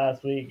little bit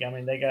last week. I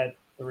mean, they got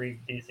 3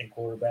 decent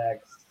quarterbacks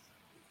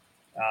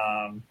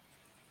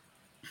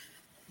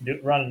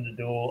running the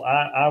duel.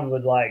 I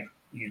would like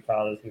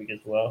Utah this week as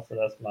well, so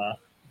that's my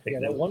pick. Yeah,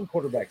 that one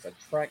quarterback's a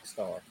track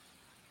star.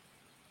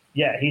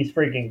 Yeah, he's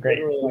freaking great.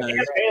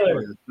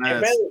 Baylor's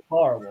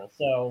horrible.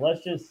 So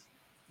let's just,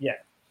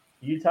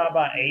 Utah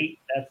by 8.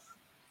 That's,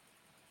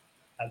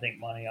 I think,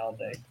 money all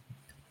day.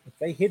 If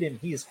they hit him,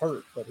 he's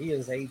hurt, but he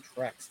is a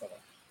track star.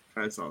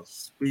 That's a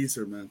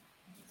speedster, man.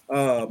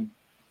 I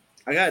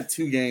got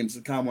 2 games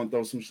to kind of want to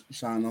throw some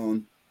shine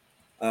on.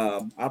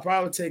 I'll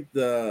probably take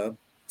the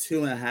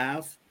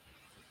 2.5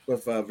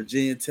 with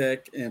Virginia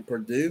Tech and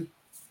Purdue.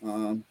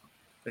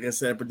 Like I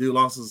said, Purdue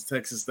losses to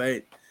Texas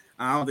State.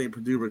 I don't think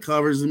Purdue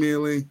recovers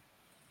immediately. I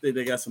think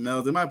they got some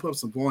else. They might put up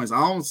some points. I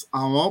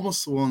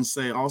almost want to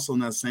say also in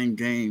that same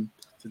game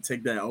to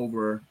take that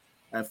over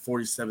at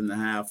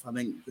 47.5. I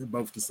think they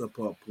both can still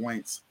put up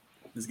points.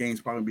 This game's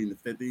probably be in the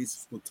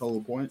 50s with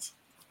total points.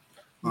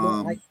 You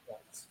don't like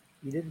points.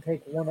 You didn't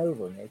take one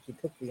over, Nick. You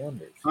took the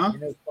unders. Huh?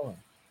 Fun.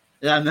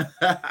 Yeah,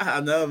 I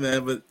know,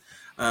 man. But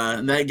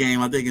in that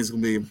game, I don't think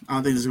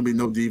there's gonna be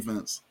no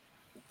defense.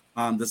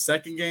 The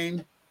second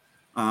game,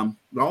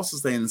 we're also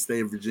staying in the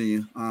state of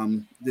Virginia.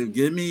 Dude,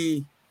 give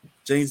me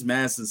James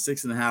Madison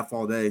 6.5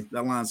 all day.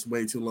 That line's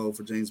way too low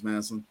for James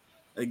Madison.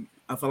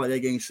 I feel like that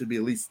game should be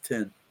at least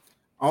 10.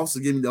 Also,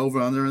 give me the over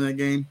under in that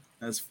game.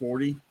 That's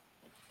 40.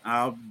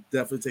 I'll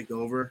definitely take the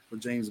over for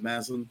James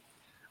Madison.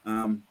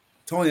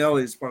 Tony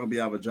Elliott's probably gonna be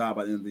out of a job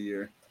by the end of the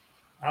year.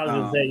 I was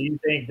gonna say, you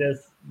think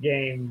this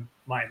game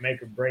might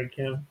make or break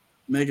him?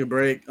 Make or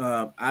break.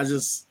 I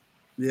just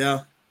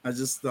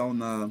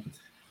don't.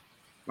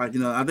 I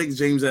think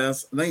James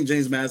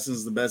Madison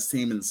is the best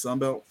team in the Sun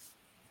Belt,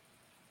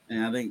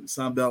 and I think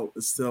Sun Belt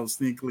is still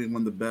sneakily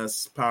one of the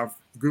best power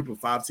group of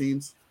 5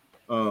 teams,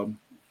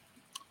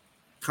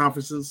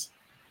 conferences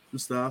and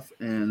stuff.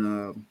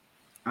 And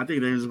I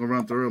think they're just gonna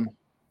run through them.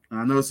 And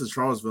I know it's in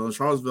Charlottesville.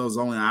 Charlottesville is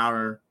only an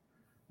hour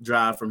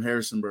drive from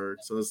Harrisonburg,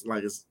 so it's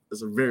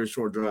a very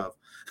short drive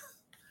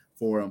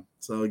for them.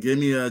 So give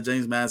me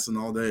James Madison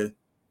all day.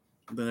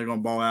 I think they're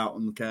gonna ball out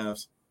on the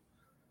Cavs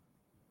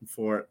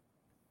for it.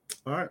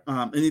 All right.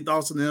 Any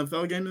thoughts on the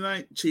NFL game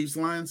tonight? Chiefs,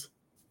 Lions?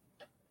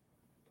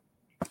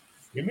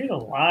 Give me the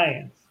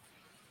Lions.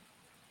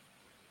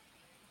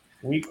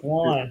 Week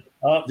 1.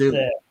 Upset.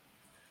 Dude,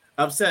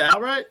 upset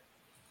outright?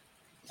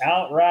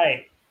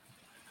 Outright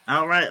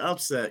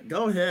Upset.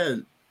 Go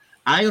ahead.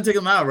 I ain't gonna take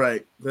them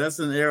outright. That's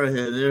an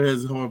Arrowhead.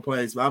 Arrowhead's a home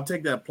place. But I'll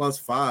take that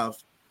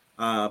 +5.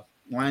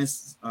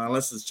 Lions,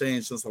 unless it's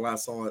changed since I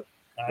last saw it.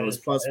 It was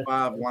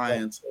 +5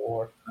 Lions.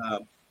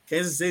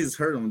 Kansas City's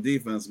hurt on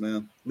defense,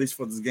 man. At least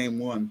for this game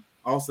 1.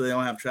 Also, they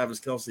don't have Travis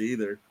Kelce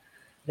either.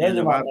 Those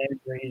are my main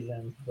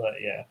reasons, but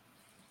yeah.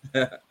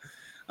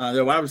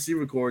 Their wide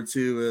receiver core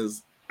too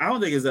is. I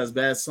don't think it's as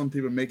bad as some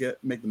people make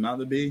them out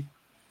to be,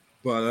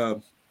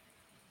 but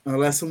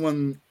unless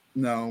someone,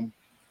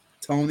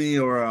 Tony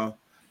or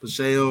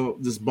Pacheco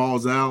just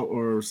balls out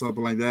or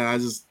something like that,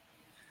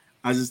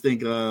 I just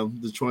think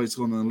Detroit's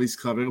going to at least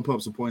cover. They're going to put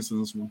up some points in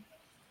this one.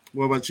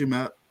 What about you,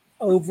 Matt?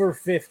 Over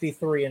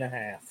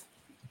 53.5.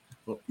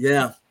 Well,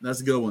 yeah,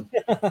 that's a good one.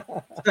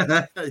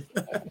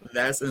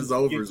 That's his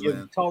overs, man.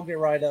 You talked it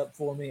right up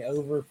for me.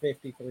 Over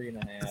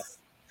 53.5.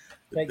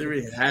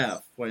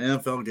 53.5 for an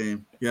NFL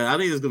game. Yeah, I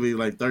think it's going to be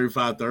like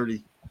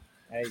 35-30.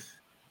 Hey,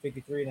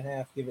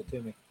 53.5. Give it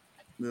to me.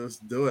 Let's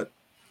do it.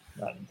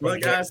 Well,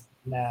 guys.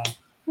 Now.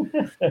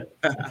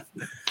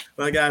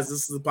 Well, guys,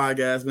 this is the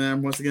podcast,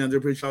 man. Once again, I do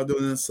appreciate y'all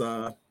doing this.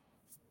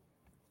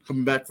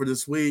 Coming back for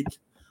this week.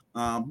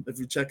 If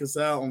you check us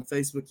out on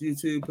Facebook,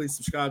 YouTube, please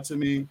subscribe to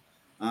me.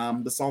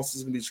 This also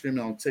is going to be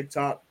streaming on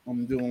TikTok.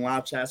 I'm doing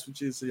live chats with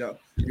you. So,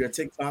 if you're a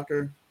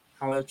TikToker,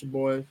 holla at your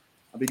boy.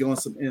 I'll be going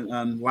some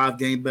live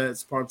game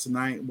bets part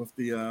tonight with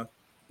the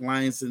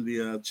Lions and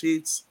the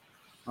Chiefs.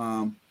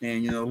 And,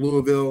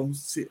 Louisville,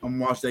 I'm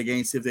watch that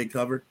game, see if they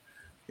cover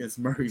against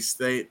Murray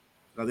State.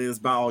 I think that's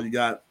about all you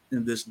got in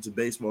addition to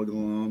baseball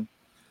going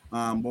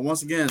on. But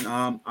once again,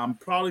 I'm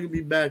probably going to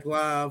be back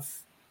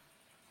live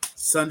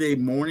Sunday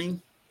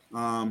morning.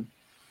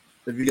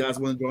 If you guys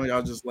want to join,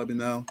 y'all just let me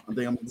know. I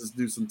think I'm going to just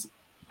do some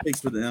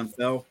picks for the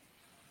NFL.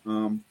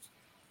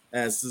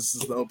 As this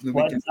is the opening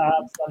weekend. What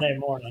time Sunday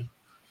morning?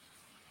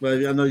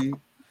 But I know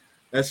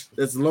that's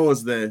the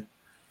lowest day.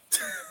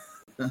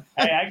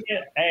 I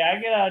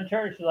get out of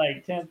church at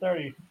like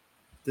 10:30.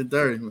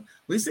 10:30. At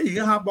least you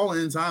can hop on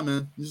anytime,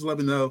 man. You just let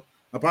me know.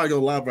 I'll probably go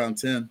live around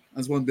 10. I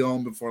just want to be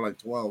on before like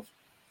 12.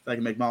 So I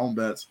can make my own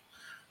bets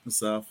and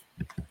stuff.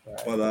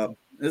 Right. But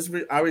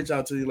I'll reach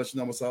out to you, let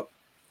you know what's up.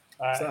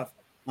 All right. Stuff.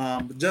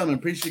 But gentlemen,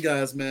 appreciate you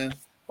guys, man.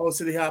 Whole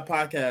City High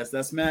Podcast.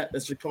 That's Matt.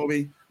 That's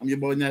Jacoby. I'm your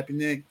boy Nappy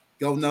Nick.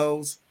 Go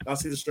Nose. Y'all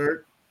see the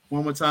shirt.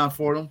 One more time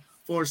for them.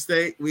 Florida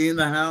State. We in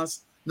the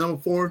house.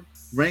 Number 4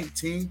 ranked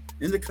team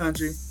in the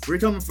country. We're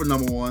coming for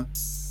number 1.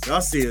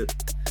 Y'all see it.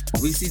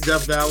 We see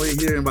Death Valley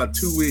here in about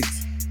 2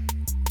 weeks.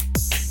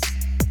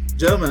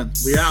 Gentlemen,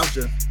 we out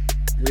here.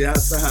 We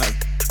outside.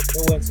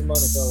 Go win some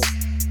money, fellas.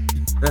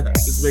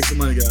 Let's make some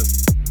money,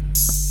 guys.